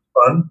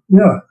 Fun,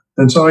 yeah,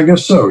 and so I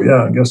guess so.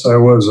 Yeah, I guess I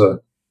was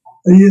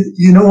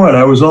you know what?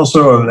 I was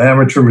also an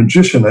amateur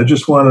magician. I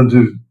just wanted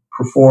to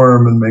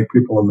perform and make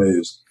people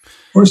amazed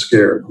or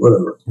scared,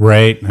 whatever.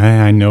 Right.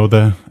 I know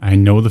the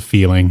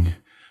feeling.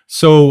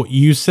 So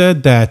you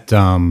said that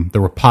the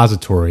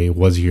repository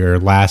was your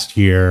last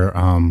year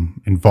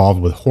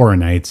involved with Horror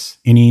Nights.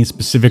 Any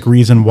specific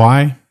reason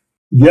why?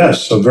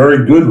 Yes, a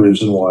very good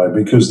reason why,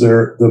 because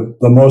they're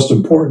the most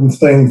important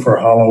thing for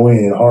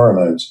Halloween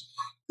Horror Nights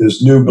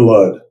is new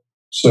blood.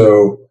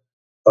 So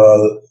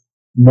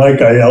Mike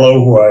Aiello,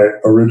 who I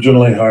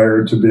originally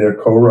hired to be a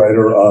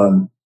co-writer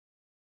on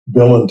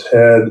Bill and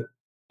Ted,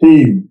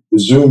 he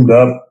zoomed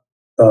up.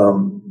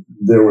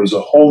 There was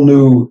a whole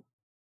new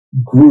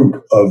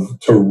group of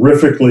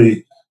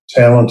terrifically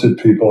talented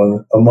people,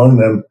 and among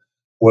them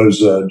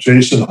was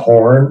Jason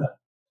Horn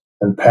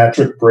and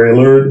Patrick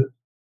Braillard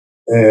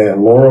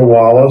and Laura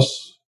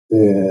Wallace,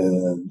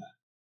 and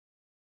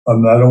I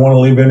don't want to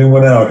leave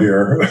anyone out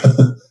here,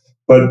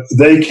 but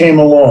they came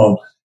along,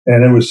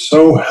 and it was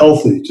so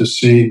healthy to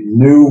see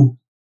new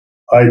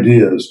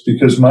ideas,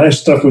 because my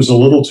stuff was a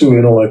little too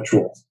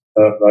intellectual.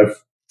 I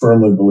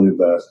firmly believe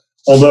that.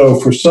 Although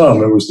for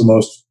some, it was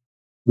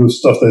the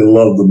stuff they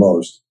loved the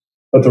most.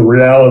 But the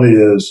reality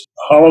is,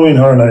 Halloween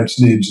Horror Nights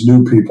needs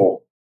new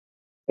people.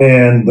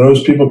 And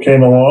those people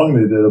came along.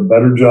 They did a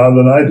better job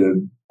than I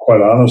did,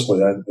 quite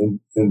honestly,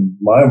 in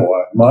my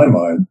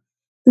mind.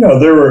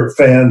 There were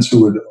fans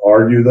who would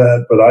argue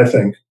that, but I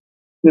think,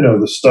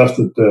 the stuff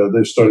that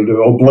they started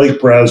doing. Oh, Blake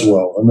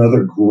Braswell,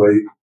 another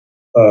great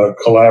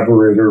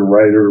collaborator,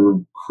 writer,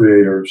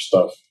 creator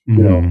stuff,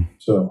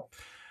 so.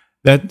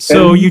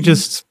 You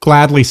just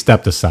gladly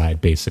stepped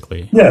aside,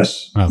 basically.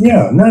 Yes. Okay.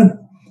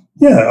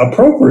 Yeah.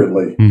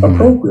 Appropriately. Mm-hmm.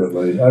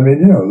 Appropriately.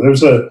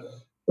 There's a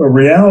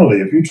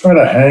reality. If you try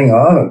to hang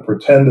on and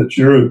pretend that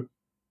you're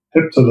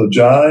hip to the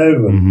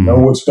jive and know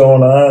what's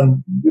going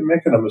on, you're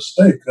making a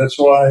mistake. That's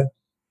why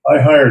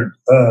I hired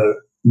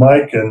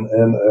Mike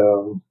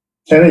and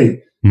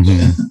Kenny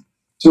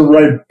to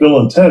write Bill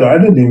and Ted. I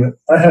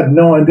had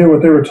no idea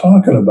what they were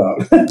talking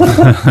about.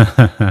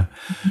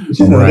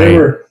 They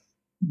were,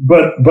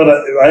 but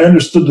I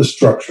understood the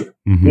structure.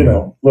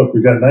 Look,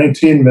 we got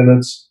 19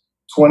 minutes,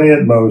 20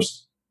 at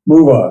most.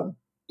 Move on.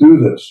 Do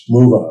this.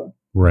 Move on.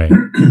 Right.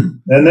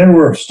 And they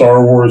were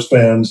Star Wars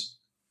fans,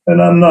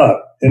 and I'm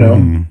not.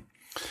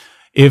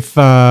 If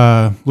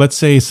let's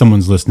say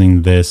someone's listening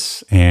to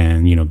this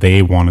and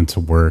they wanted to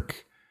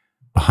work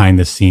behind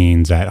the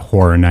scenes at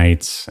Horror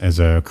Nights as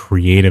a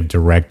creative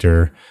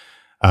director,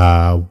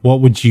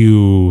 what would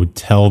you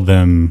tell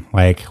them?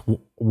 Like,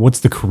 what's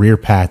the career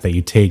path that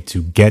you take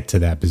to get to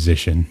that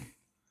position?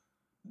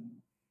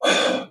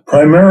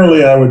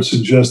 Primarily, I would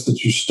suggest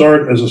that you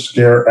start as a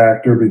scare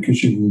actor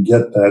because you can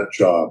get that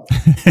job.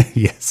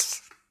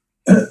 Yes.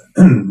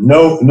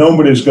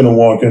 Nobody's going to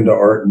walk into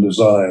art and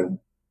design,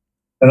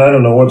 and I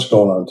don't know what's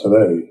going on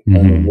today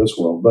in this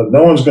world, but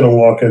no one's going to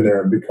walk in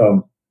there and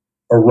become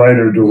a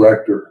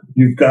writer-director.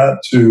 You've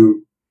got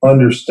to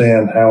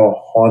understand how a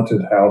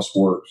haunted house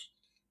works.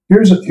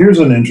 Here's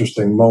an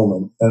interesting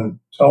moment, and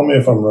tell me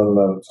if I'm running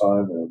out of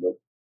time here, but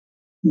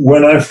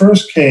when I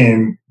first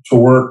came to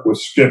work with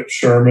Skip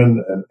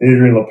Sherman and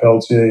Adrian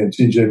Lepeltier and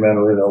TJ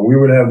Manarino, we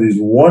would have these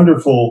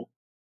wonderful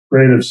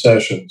creative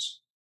sessions.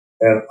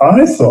 And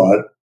I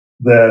thought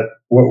that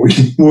what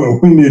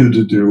we needed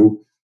to do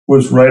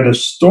was write a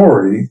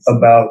story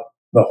about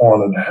the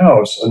haunted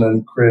house and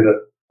then create a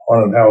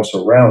haunted house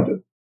around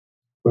it.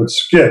 But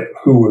Skip,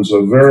 who was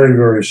a very,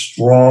 very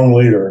strong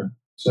leader,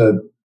 said,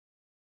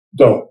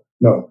 no.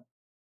 I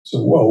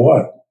said, well,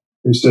 what?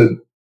 He said,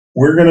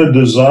 we're going to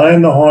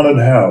design the haunted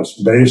house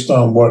based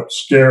on what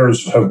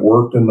scares have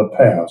worked in the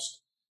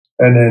past.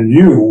 And then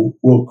you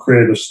will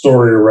create a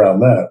story around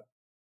that.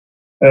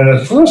 And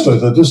at first I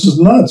thought, this is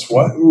nuts.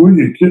 Why would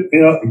you kid?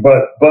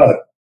 But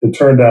it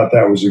turned out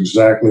that was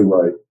exactly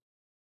right.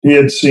 He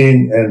had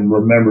seen and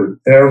remembered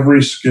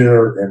every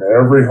scare in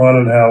every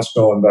haunted house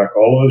going back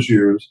all those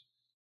years.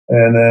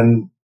 And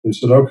then he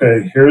said,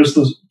 okay, here's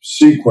the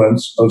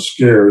sequence of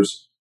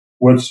scares.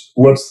 What's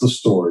the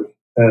story?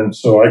 And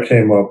so I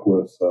came up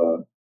with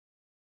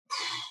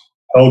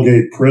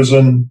Hellgate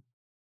Prison,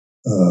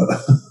 a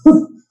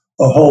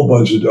whole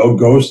bunch of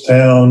Ghost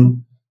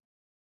Town.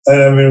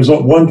 And I mean, it was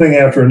one thing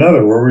after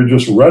another where we were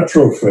just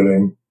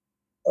retrofitting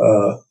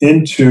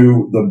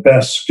into the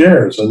best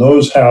scares. And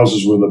those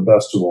houses were the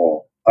best of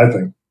all, I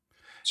think.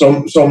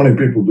 So many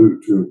people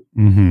do too.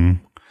 Mm-hmm.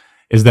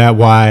 Is that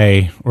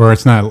why, or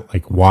it's not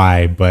like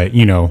why, but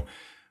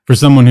for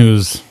someone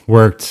who's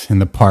worked in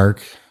the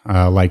park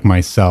like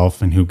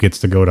myself and who gets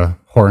to go to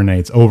Horror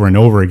Nights over and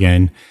over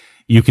again,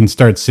 you can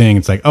start seeing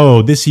it's like,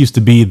 oh, this used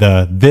to be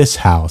this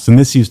house and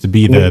this used to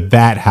be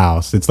that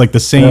house. It's like the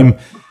same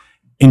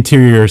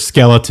interior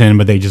skeleton,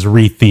 but they just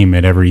retheme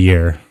it every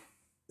year.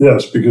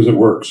 Yes, because it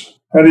works.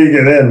 How do you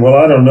get in? Well,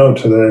 I don't know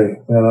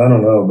today, man. I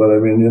don't know, but I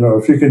mean,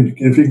 if you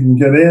can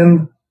get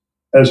in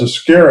as a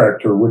scare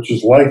actor, which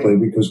is likely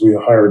because we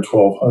hired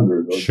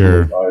 1,200.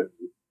 Sure.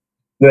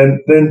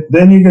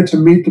 Then you get to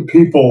meet the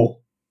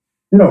people.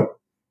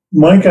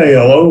 Mike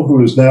Aiello,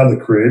 who is now the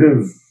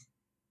creative,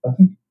 I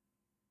think,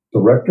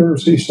 director,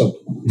 say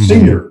something,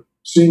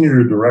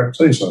 senior director,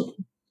 say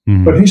something.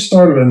 But he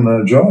started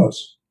in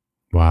Jaws.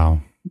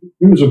 Wow.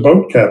 He was a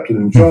boat captain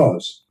in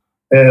Jaws.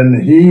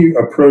 And he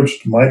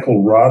approached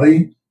Michael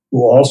Roddy,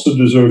 who also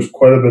deserves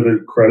quite a bit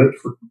of credit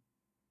for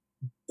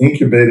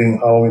incubating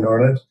Halloween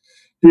Horror Nights.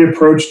 He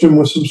approached him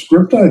with some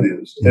script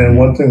ideas, and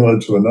one thing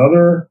led to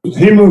another.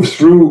 He moved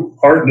through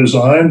art and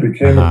design,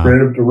 became a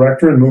creative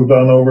director, and moved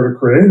on over to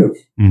creative.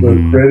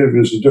 The creative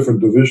is a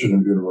different division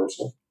of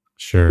Universal.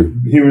 Sure.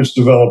 He was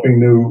developing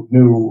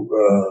new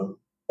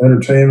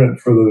entertainment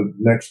for the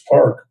next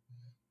park.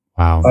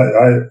 Wow.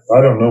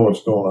 I don't know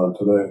what's going on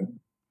today.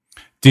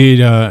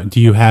 Do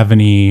you have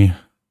any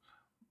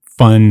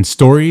fun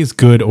stories,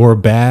 good or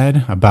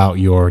bad, about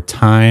your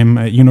time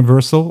at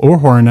Universal or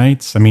Horror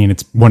Nights? I mean,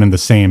 it's one and the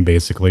same,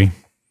 basically.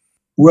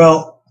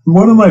 Well,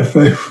 one of my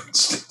favorite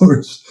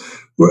stories,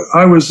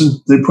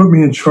 they put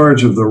me in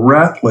charge of the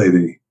Rat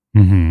Lady.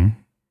 Mm-hmm.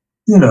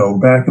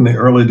 Back in the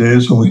early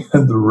days when we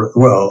had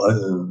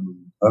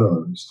I don't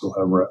know, we still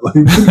have Rat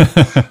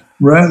Lady.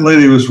 Rat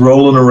Lady was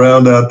rolling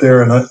around out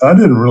there, and I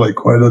didn't really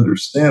quite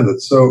understand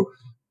it. So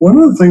one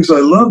of the things I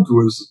loved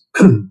was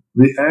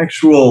the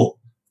actual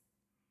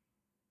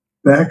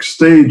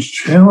backstage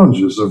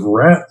challenges of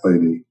Rat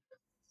Lady.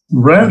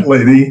 Rat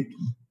Lady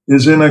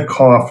is in a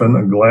coffin,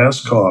 a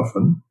glass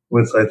coffin,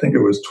 with I think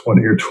it was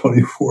 20 or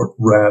 24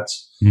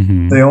 rats.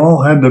 Mm-hmm. They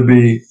all had to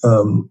be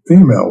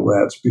female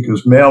rats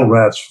because male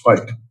rats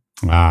fight.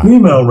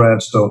 Female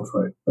rats don't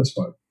fight. That's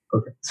fine.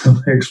 Okay. So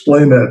they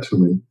explained that to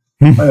me.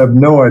 I have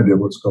no idea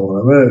what's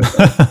going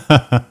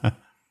on.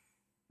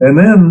 And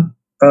then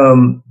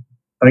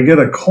I get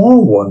a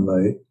call one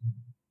night,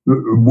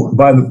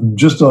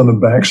 just on the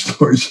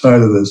backstory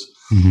side of this.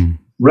 Mm-hmm.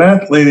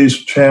 Rat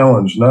Ladies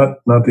Challenge, not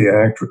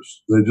the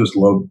actress. They just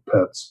love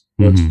pets.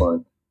 That's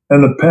fine.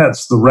 And the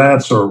pets, the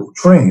rats are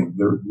trained.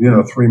 They're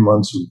 3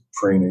 months of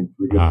training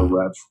to get the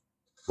rats.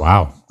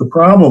 Wow. The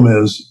problem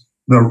is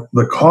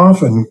the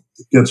coffin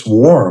gets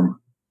warm,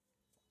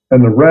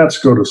 and the rats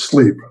go to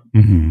sleep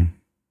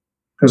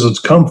because it's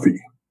comfy.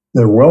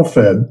 They're well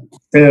fed,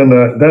 and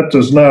that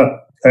does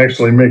not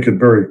actually make it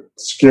very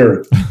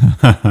scary.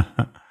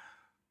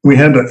 We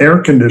had to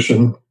air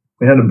condition.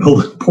 We had to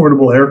build a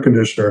portable air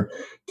conditioner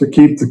to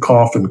keep the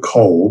coffin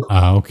cold.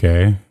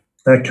 Okay.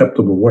 That kept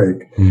them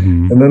awake.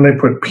 And then they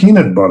put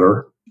peanut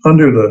butter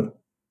under the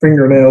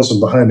fingernails and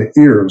behind the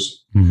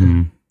ears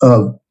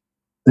of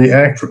the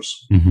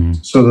actress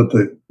so that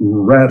the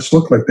rats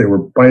looked like they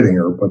were biting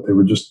her, but they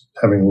were just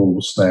having a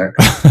little snack.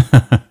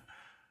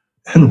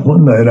 And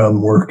one night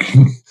I'm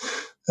working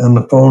and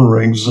the phone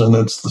rings and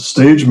it's the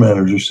stage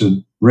manager. She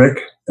said, Rick,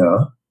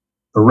 yeah,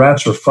 the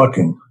rats are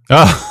fucking.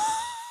 I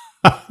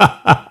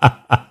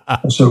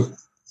said,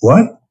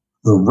 what?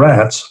 The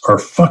rats are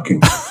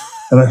fucking.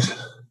 And I said,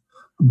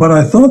 but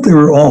I thought they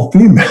were all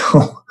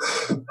female.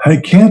 I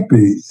can't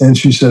be. And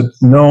she said,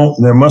 no,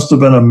 there must have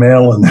been a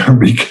male in there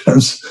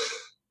because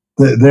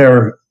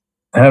they're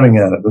having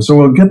at it. So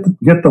we'll get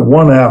the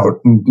one out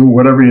and do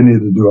whatever you need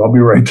to do. I'll be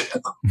right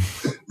down.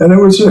 And it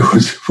was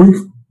we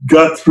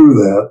got through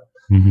that.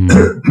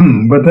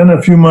 But then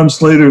a few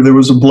months later, there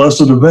was a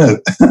blessed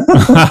event.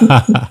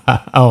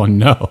 Oh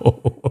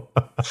no.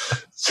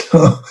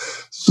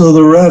 So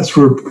the rats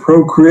were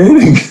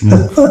procreating.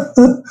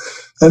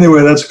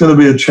 Anyway, that's going to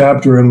be a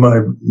chapter in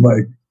my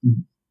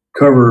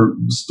cover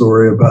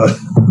story about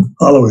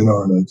Halloween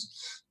Horror Nights.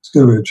 It's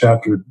going to be a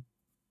chapter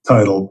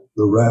titled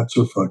 "The Rats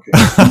Are Fucking."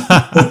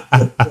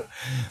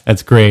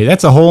 That's great.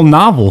 That's a whole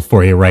novel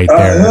for you right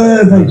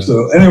there. I think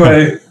so.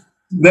 Anyway,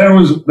 that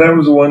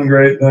was one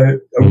great night.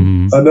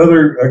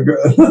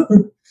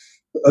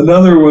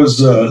 Another was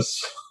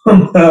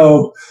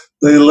somehow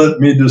they let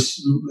me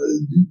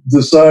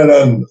decide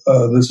on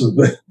this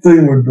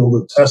thing. Would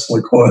build a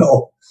Tesla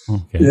coil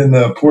in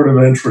the port of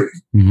entry,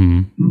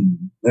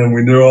 and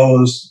we did all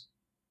this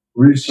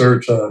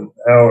research on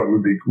how it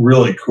would be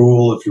really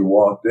cool if you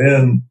walked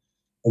in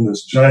and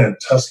this giant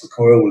Tesla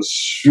coil was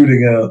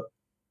shooting out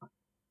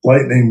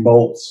lightning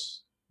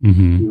bolts.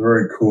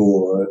 Very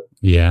cool, right?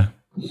 Yeah.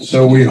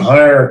 So we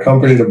hire a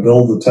company to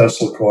build the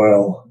Tesla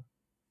coil,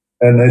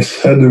 and they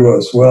said to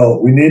us,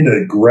 well, we need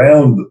to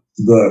ground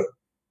the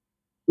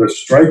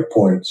strike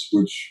points,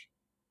 which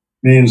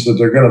means that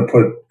they're going to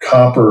put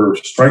copper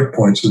strike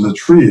points in the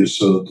trees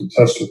so that the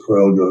Tesla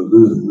coil goes.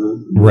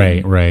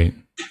 Right.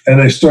 And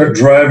they start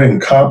driving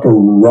copper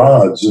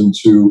rods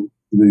into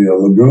the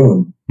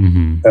lagoon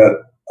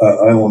at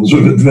Islands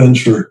of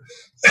Adventure.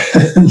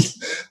 And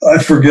I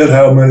forget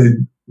how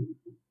many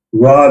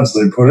rods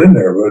they put in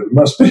there, but it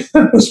must be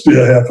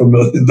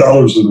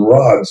 $500,000 in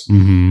rods.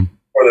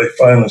 Where they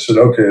finally said,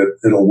 okay,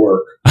 it'll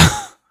work.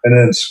 And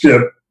then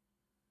Skip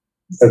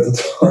at the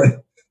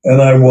time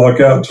and I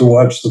walk out to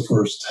watch the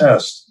first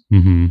test.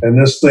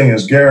 And this thing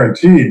is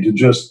guaranteed to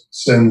just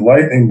send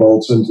lightning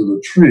bolts into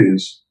the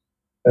trees.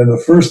 And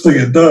the first thing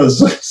it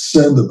does is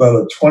send about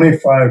a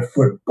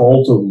 25-foot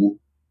bolt of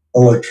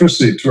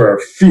electricity to our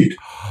feet.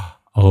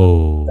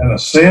 Oh. And a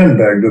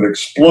sandbag that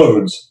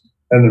explodes,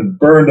 and it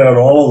burned out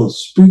all of the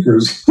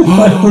speakers.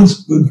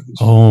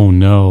 Oh,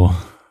 no.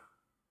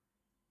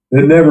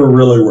 It never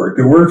really worked.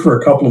 It worked for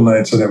a couple of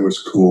nights, and it was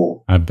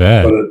cool. I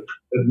bet. But it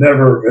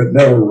never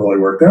really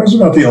worked. That was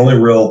about the only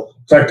real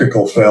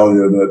technical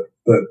failure that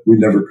we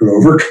never could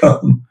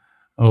overcome.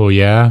 Oh,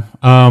 yeah?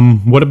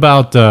 What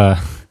about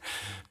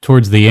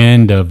towards the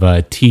end of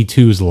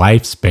T2's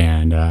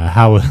lifespan?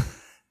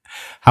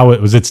 How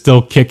was it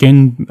still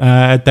kicking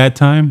at that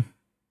time?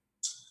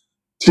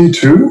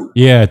 T2?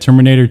 Yeah,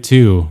 Terminator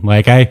 2.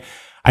 Like I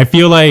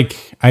feel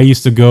like I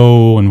used to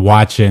go and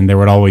watch it, and there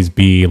would always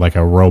be like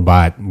a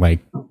robot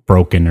like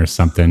broken or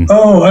something.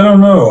 Oh, I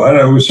don't know.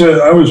 I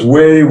was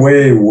way,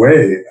 way,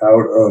 way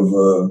out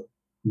of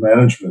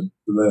management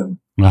then.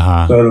 So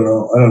I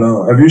don't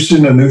know. Have you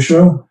seen the new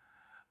show?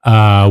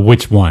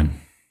 Which one?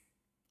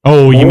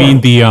 Oh, Bourne. You mean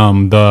the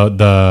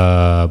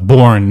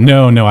Bourne?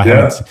 No, I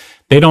haven't.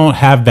 They don't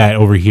have that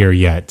over here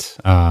yet.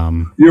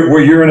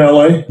 You're in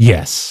LA?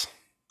 Yes.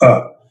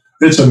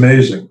 It's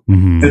amazing.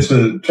 It's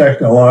a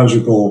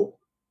technological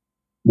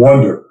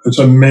wonder. It's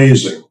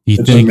amazing.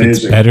 You think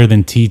it's better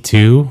than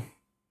T2?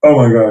 Oh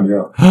my God,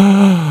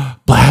 yeah.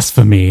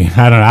 Blasphemy.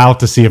 I don't know. I'll have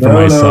to see it for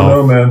myself.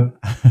 No, man.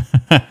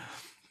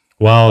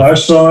 Well, I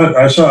saw it.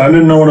 I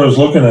didn't know what I was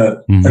looking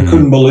at. I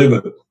couldn't believe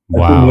it.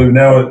 Wow. I couldn't believe it.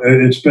 Now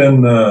it's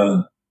been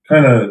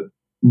kind of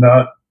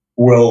not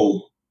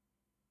well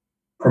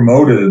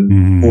promoted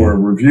or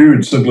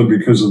reviewed simply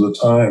because of the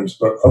times.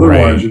 But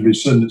otherwise, you'd be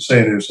saying to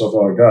yourself,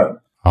 "Oh my God!"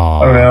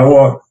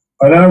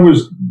 I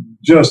was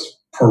just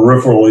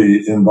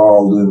peripherally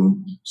involved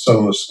in some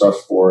of the stuff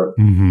for it.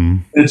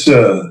 It's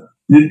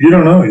you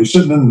don't know. You're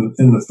sitting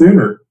in the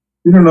theater.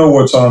 You don't know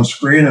what's on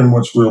screen and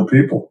what's real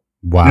people.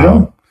 Wow. You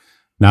know?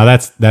 Now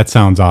that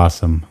sounds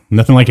awesome.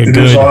 Nothing like a It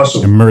good is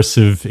awesome.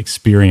 immersive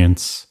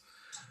experience.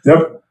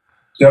 Yep.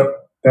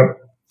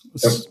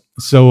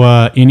 So,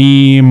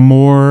 any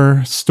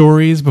more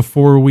stories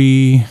before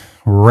we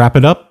wrap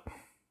it up?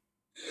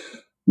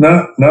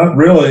 Not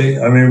really.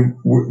 I mean,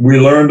 we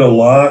learned a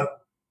lot.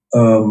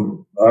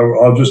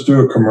 I'll just do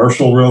a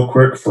commercial real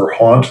quick for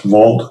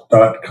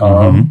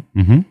hauntvault.com,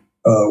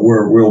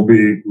 where we'll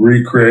be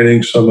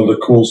recreating some of the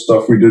cool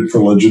stuff we did for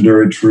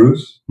Legendary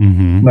Truth.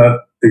 Not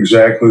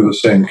exactly the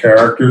same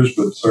characters,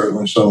 but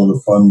certainly some of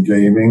the fun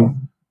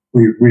gaming.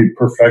 We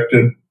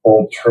perfected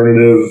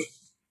alternative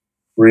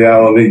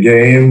reality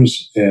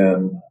games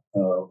and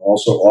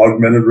also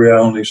augmented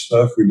reality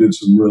stuff. We did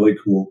some really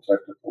cool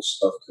technical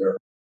stuff there.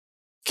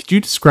 Could you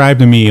describe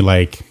to me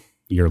like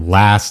your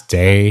last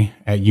day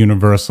at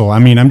Universal? I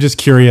mean, I'm just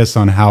curious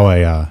on how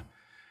a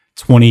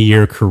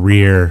 20-year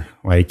career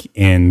like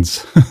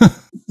ends.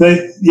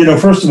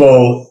 First of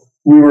all,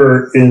 we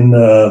were in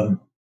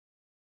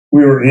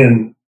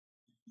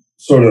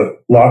sort of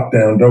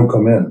lockdown. Don't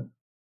come in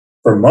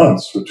for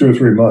months, for 2 or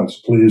 3 months.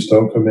 Please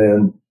don't come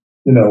in.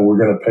 We're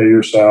going to pay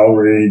your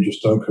salary.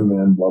 Just don't come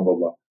in. Blah blah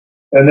blah.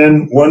 And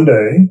then one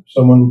day,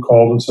 someone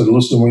called and said,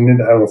 "Listen, we need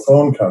to have a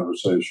phone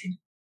conversation.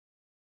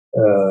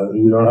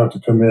 You don't have to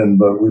come in,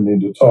 but we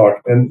need to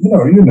talk." And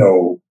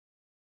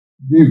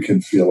you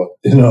can feel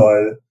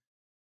it.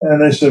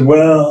 And they said,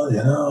 "Well,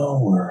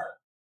 we're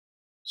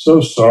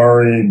so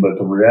sorry, but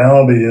the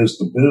reality is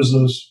the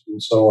business,"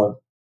 and so on.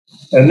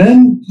 And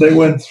then they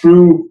went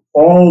through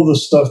all the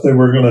stuff they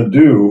were going to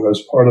do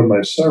as part of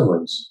my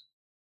severance.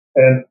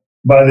 And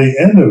by the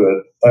end of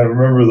it, I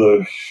remember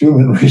the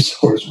human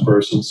resource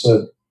person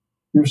said,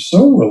 "You're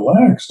so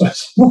relaxed." I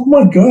said, "Oh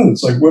my God,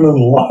 it's like winning the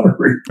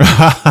lottery."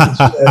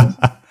 And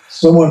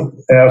someone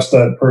asked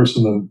that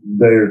person a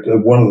day or two,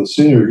 one of the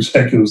senior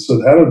executives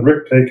said, "How did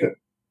Rick take it?"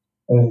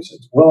 And he said,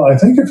 "Well, I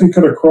think if he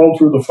could have crawled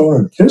through the phone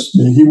and kissed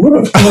me, he would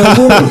have."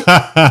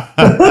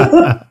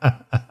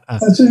 I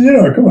said,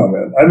 come on,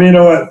 man. I mean, you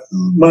know what?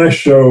 My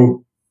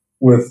show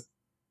with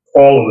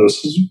all of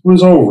this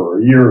was over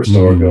a year or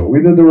so ago.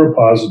 We did the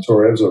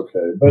repository. It was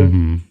okay. But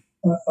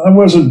I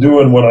wasn't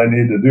doing what I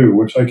need to do,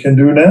 which I can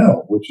do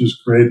now, which is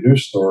create new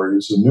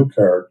stories and new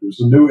characters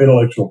and new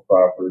intellectual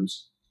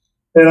properties.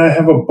 And I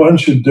have a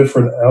bunch of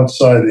different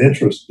outside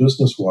interests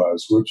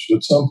business-wise, which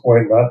at some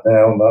point, not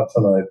now, not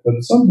tonight, but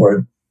at some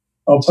point,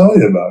 I'll tell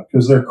you about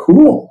because they're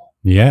cool.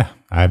 Yeah,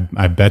 I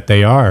bet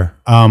they are.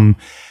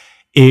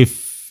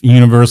 If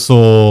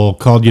Universal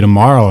called you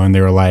tomorrow and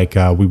they were like,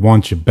 "We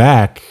want you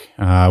back,"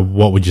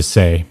 what would you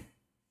say?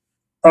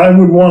 I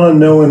would want to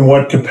know in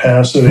what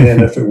capacity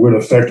and if it would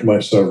affect my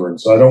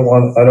severance. I don't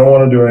want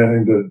to do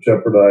anything to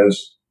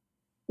jeopardize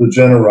the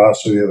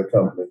generosity of the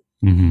company.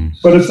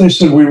 But if they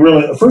said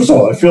first of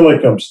all, I feel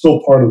like I'm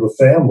still part of the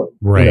family,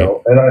 right?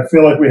 And I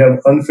feel like we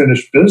have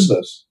unfinished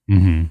business.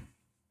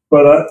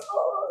 But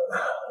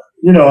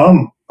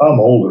I'm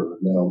older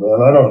now,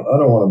 man. I don't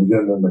want to be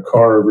getting in the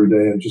car every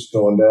day and just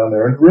going down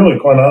there. And really,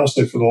 quite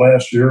honestly, for the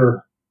last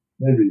year,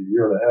 maybe a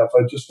year and a half,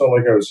 I just felt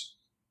like I was,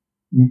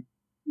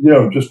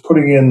 just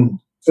putting in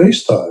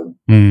FaceTime,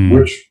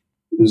 which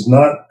is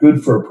not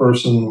good for a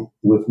person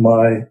with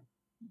my.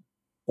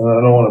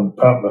 I don't want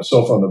to pat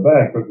myself on the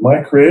back, but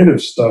my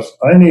creative stuff,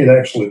 I need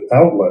actually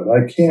outlet.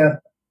 I can't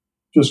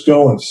just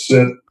go and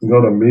sit and go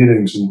to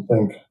meetings and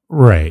think.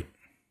 Right.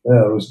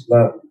 Yeah, it was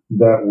not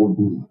that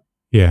would.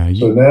 Yeah.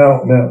 So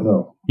now,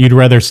 no. You'd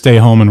rather stay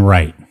home and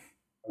write.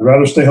 I'd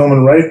rather stay home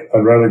and write.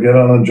 I'd rather get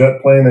on a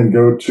jet plane and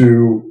go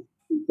to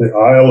the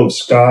Isle of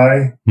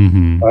Skye.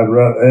 I'd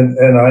rather,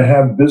 and I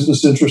have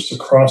business interests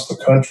across the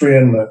country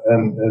and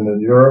in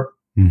Europe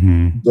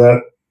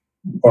that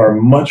are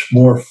much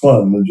more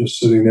fun than just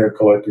sitting there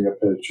collecting a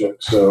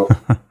paycheck. So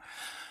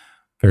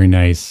very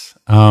nice.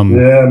 Yeah,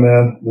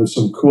 man, there's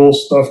some cool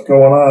stuff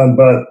going on,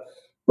 but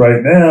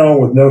right now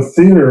with no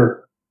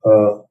theater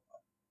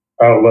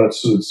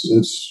outlets,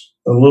 it's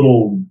a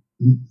little,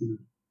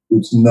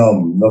 it's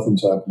numb.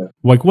 Nothing's happening.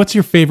 Like, what's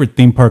your favorite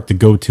theme park to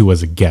go to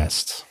as a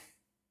guest?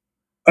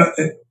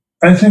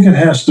 I think it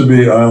has to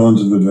be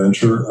Islands of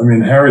Adventure. I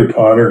mean, Harry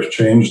Potter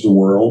changed the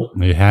world.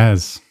 It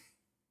has.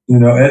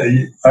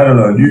 I don't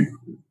know.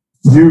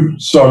 You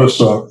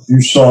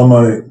saw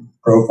my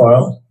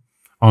profile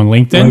on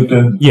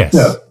LinkedIn. Yes.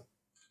 Yeah.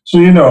 So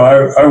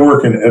I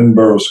work in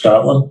Edinburgh,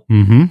 Scotland.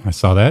 I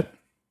saw that.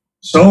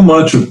 So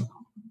much of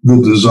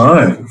the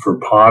design for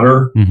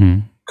Potter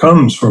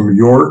comes from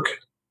York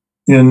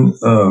in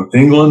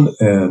England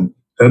and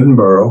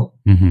Edinburgh.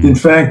 In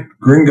fact,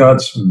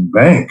 Gringotts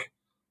Bank,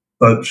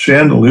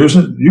 chandeliers.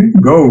 You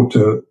can go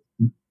to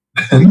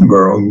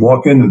Edinburgh and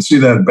walk in and see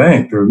that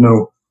bank. There's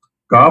no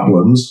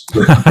goblins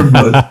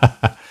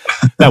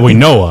that we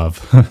know of.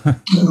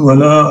 Well,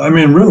 no, I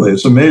mean, really,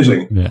 it's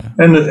amazing. Yeah.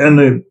 And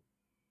the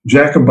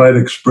Jacobite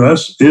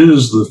Express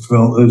is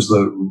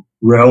the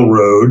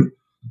railroad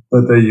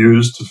that they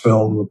used to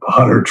film the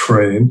Potter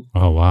train.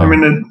 Oh wow! I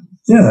mean,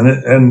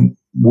 and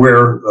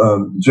where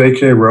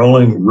J.K.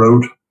 Rowling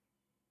wrote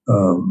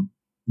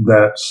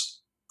that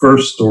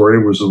first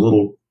story was a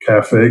little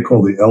cafe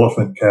called the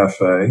Elephant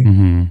Cafe.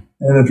 Mm-hmm.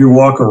 And if you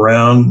walk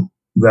around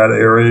that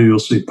area, you'll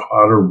see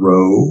Potter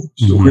Row,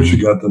 which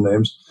you got the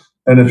names.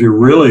 And if you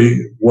really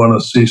want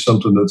to see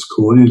something that's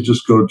cool, you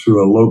just go to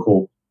a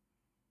local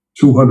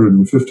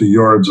 250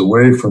 yards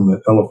away from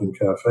the Elephant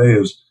Cafe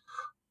is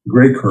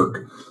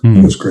Greykirk.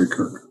 It's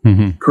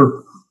Greykirk.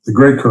 Kirk, the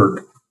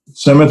Greykirk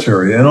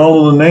Cemetery. And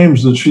all of the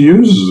names that she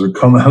uses are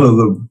come out of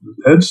the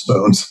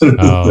headstones that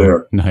are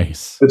there.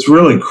 Nice. It's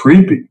really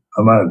creepy.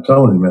 I'm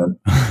telling you, man.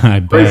 I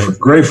bet.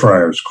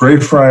 Greyfriars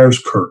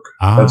Kirk.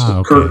 That's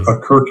a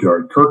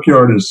kirkyard.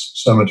 Kirkyard is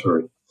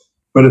cemetery.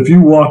 But if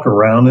you walk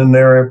around in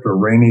there after a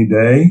rainy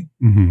day,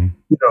 you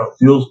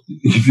know,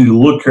 if you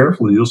look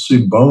carefully, you'll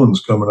see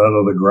bones coming out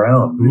of the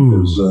ground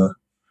because,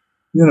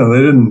 you know,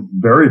 they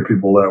didn't bury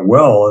people that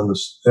well. And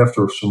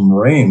after some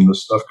rain, the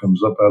stuff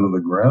comes up out of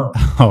the ground.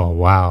 Oh,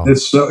 wow.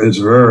 It's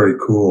very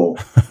cool.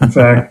 In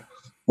fact,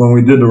 when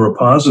we did the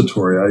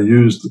repository, I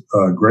used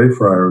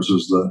Greyfriars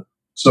as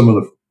some of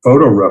the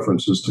photo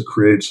references to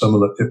create some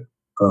of the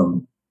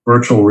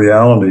virtual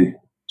reality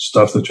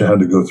stuff that you had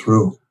to go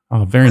through.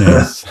 Oh, very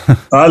nice.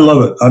 I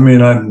love it. I mean,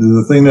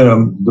 the thing that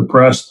I'm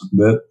depressed a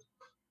bit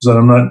is that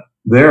I'm not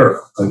there.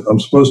 I'm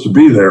supposed to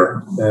be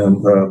there,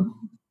 and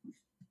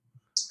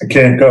I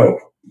can't go.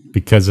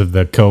 Because of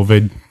the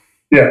COVID?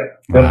 Yeah.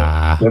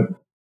 Yep.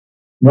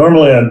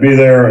 Normally, I'd be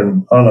there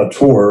and on a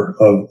tour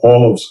of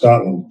all of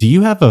Scotland. Do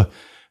you have a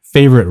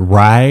favorite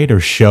ride or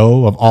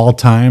show of all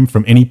time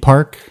from any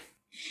park?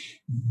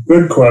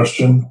 Good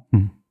question.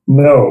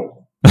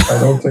 No, I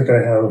don't think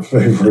I have a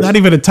favorite. Not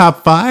even a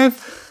top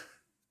 5?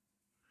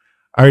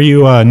 Are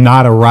you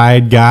not a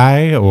ride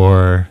guy,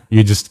 or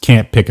you just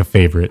can't pick a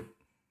favorite?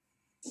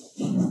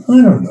 I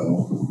don't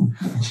know.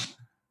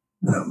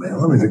 No,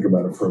 man, let me think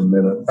about it for a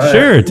minute.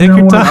 Sure, take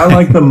your time. I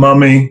like the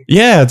Mummy.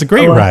 Yeah, it's a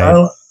great ride.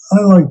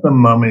 I like the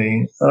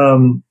Mummy.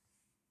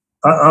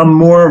 I'm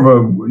more of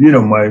a, you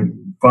know, my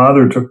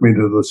father took me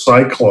to the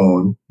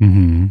Cyclone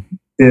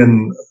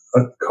in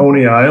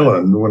Coney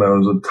Island when I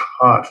was a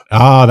tot.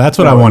 Oh, that's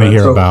what I want to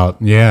hear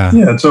about. Yeah.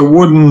 Yeah, it's a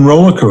wooden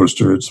roller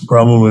coaster. It's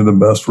probably the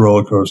best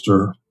roller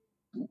coaster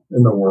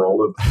in the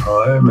world at the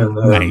time, and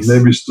nice.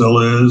 Maybe still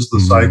is the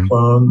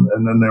Cyclone.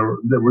 And then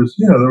there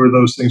were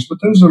those things, but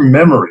those are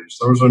memories.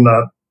 Those are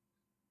not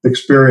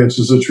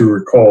experiences that you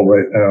recall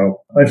right now.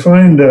 I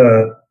find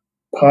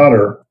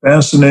Potter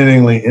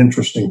fascinatingly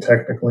interesting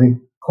technically.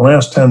 The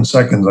last 10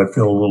 seconds, I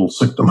feel a little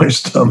sick to my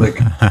stomach.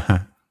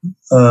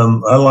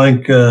 I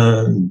like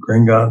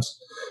Gringotts.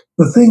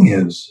 The thing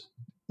is,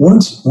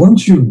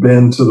 once you've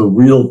been to the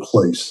real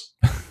place,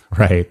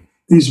 right,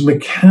 these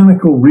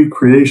mechanical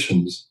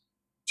recreations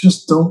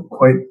just don't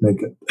quite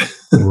make it.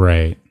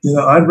 Right. You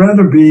know, I'd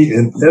rather be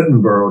in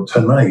Edinburgh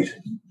tonight,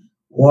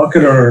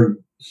 walking on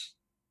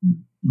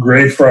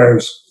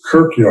Greyfriars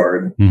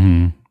Kirkyard,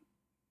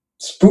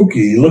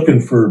 spooky, looking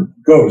for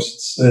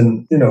ghosts,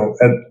 and, you know,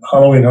 at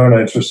Halloween Horror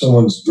Nights where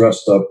someone's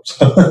dressed up.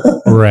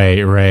 Right.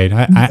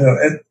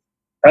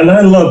 And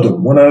I loved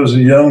them. When I was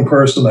a young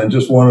person, I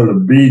just wanted to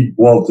be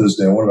Walt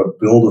Disney. I wanted to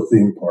build a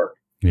theme park.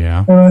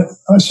 Yeah.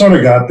 I sort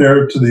of got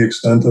there to the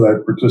extent that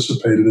I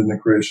participated in the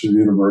creation of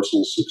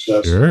Universal's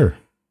success. Sure.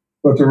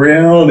 But the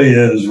reality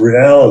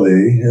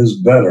is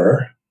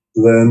better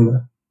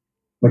than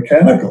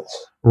mechanicals.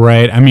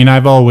 Right. I mean,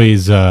 I've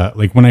always,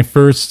 like when I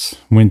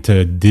first went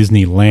to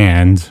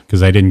Disneyland,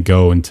 because I didn't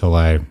go until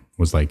I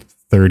was like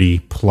 30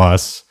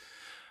 plus,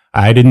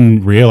 I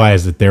didn't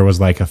realize that there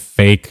was like a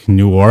fake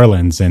New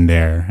Orleans in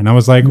there. And I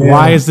was like,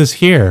 why is this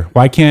here?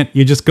 Why can't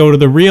you just go to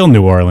the real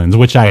New Orleans,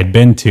 which I had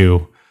been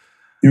to?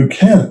 You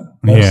can.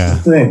 That's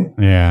the thing.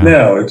 Yeah.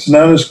 Now, it's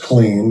not as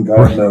clean.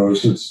 God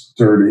knows it's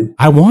dirty.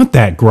 I want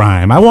that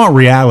grime. I want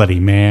reality,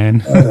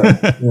 man.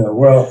 Yeah.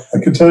 Well, I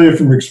can tell you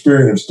from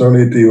experience, don't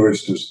eat the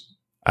oysters.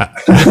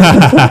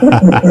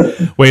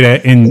 Wait,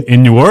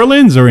 in New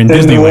Orleans or in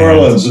Disneyland? New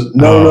Orleans.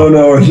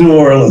 No, in New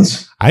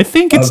Orleans. I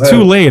think it's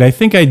too late. I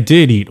think I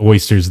did eat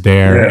oysters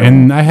there,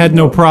 and I had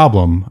no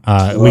problem,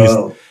 at least.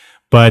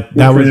 But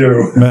that was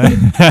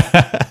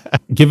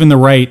given the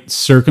right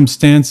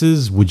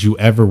circumstances. Would you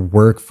ever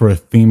work for a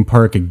theme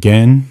park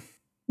again?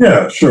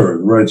 Yeah, sure.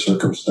 Right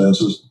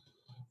circumstances.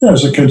 Yeah,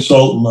 as a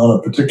consultant on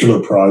a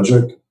particular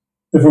project,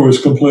 if it was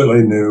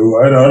completely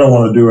new, I don't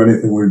want to do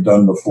anything we've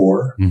done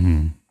before.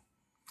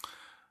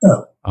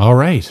 Yeah. All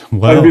right.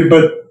 Well,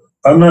 but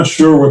I'm not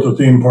sure what the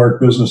theme park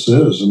business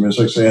is. I mean, it's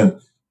like saying,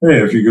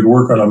 hey, if you could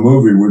work on a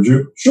movie, would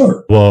you?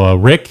 Sure. Well,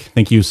 Rick,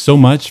 thank you so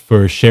much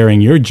for sharing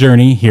your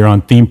journey here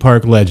on Theme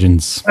Park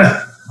Legends.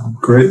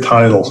 Great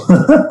title.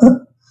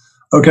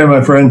 Okay,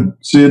 my friend.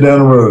 See you down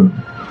the road.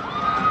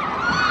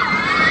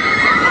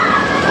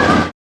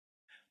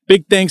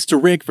 Big thanks to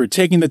Rick for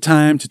taking the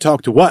time to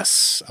talk to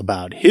us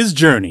about his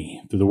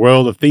journey through the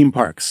world of theme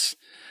parks.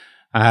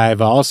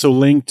 I've also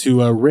linked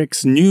to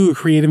Rick's new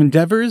creative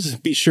endeavors.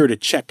 Be sure to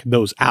check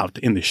those out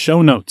in the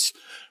show notes.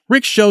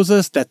 Rick shows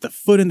us that the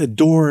foot in the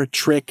door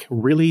trick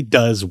really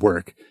does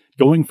work.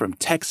 Going from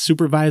tech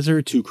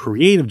supervisor to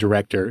creative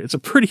director is a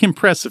pretty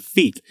impressive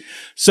feat.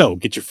 So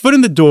get your foot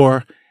in the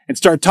door and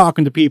start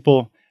talking to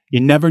people. You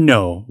never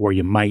know where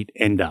you might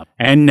end up.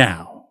 And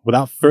now,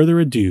 without further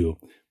ado,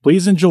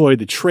 please enjoy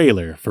the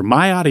trailer for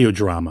my audio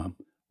drama,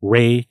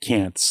 Ray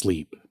Can't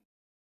Sleep.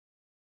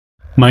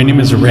 My name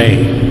is Ray,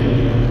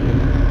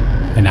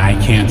 and I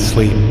can't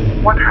sleep.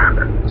 What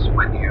happens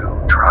when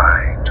you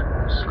try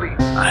to sleep?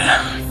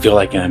 I feel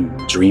like I'm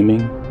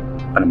dreaming,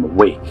 but I'm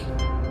awake,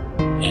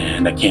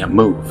 and I can't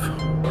move.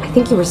 I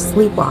think you were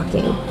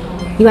sleepwalking.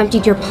 You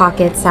emptied your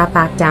pockets, sat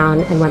back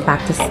down, and went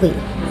back to sleep.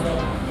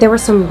 There were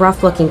some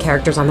rough-looking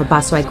characters on the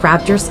bus, so I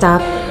grabbed your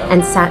stuff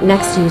and sat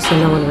next to you so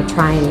no one would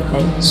try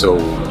anything. So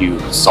you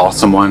saw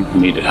someone who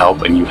needed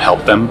help and you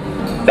helped them?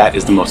 That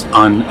is the most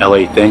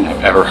un-LA thing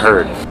I've ever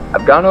heard.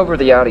 I've gone over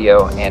the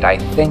audio, and I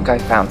think I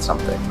found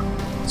something.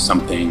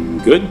 Something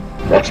good?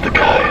 That's the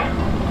guy.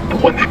 The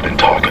one they've been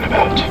talking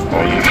about.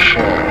 Are you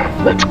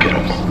sure? Let's get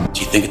him.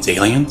 Do you think it's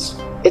aliens?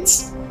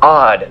 It's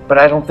odd, but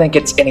I don't think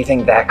it's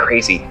anything that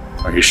crazy.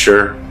 Are you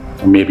sure?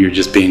 Or maybe you're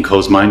just being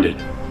closed-minded.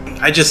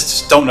 I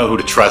just don't know who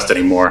to trust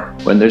anymore.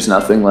 When there's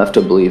nothing left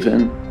to believe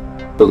in,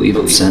 believe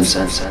in sense.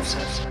 It's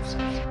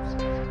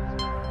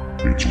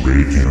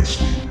Ray Can't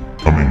Sleep,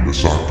 coming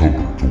this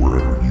October to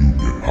wherever you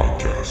get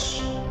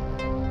podcasts.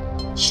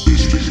 Stay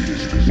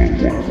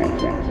tuned.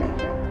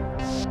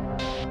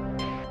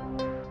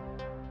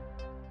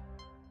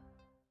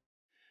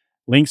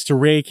 Links to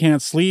Ray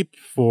Can't Sleep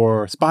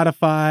for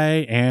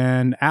Spotify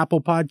and Apple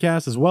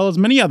Podcasts, as well as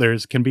many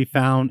others, can be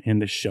found in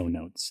the show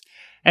notes.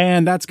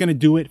 And that's going to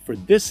do it for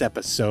this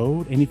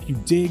episode. And if you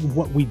dig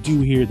what we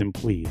do here, then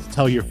please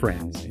tell your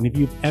friends. And if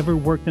you've ever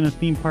worked in a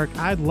theme park,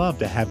 I'd love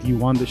to have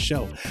you on the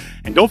show.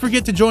 And don't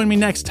forget to join me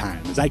next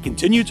time as I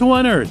continue to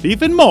unearth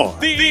even more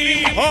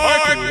Theme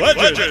Park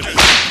Legends.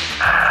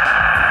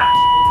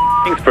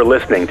 Thanks for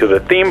listening to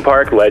the Theme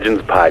Park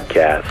Legends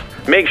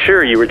podcast. Make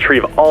sure you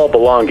retrieve all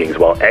belongings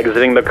while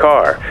exiting the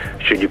car.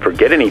 Should you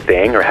forget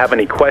anything or have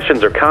any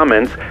questions or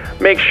comments,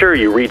 make sure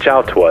you reach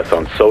out to us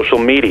on social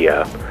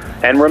media.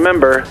 And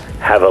remember,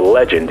 have a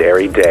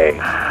legendary day.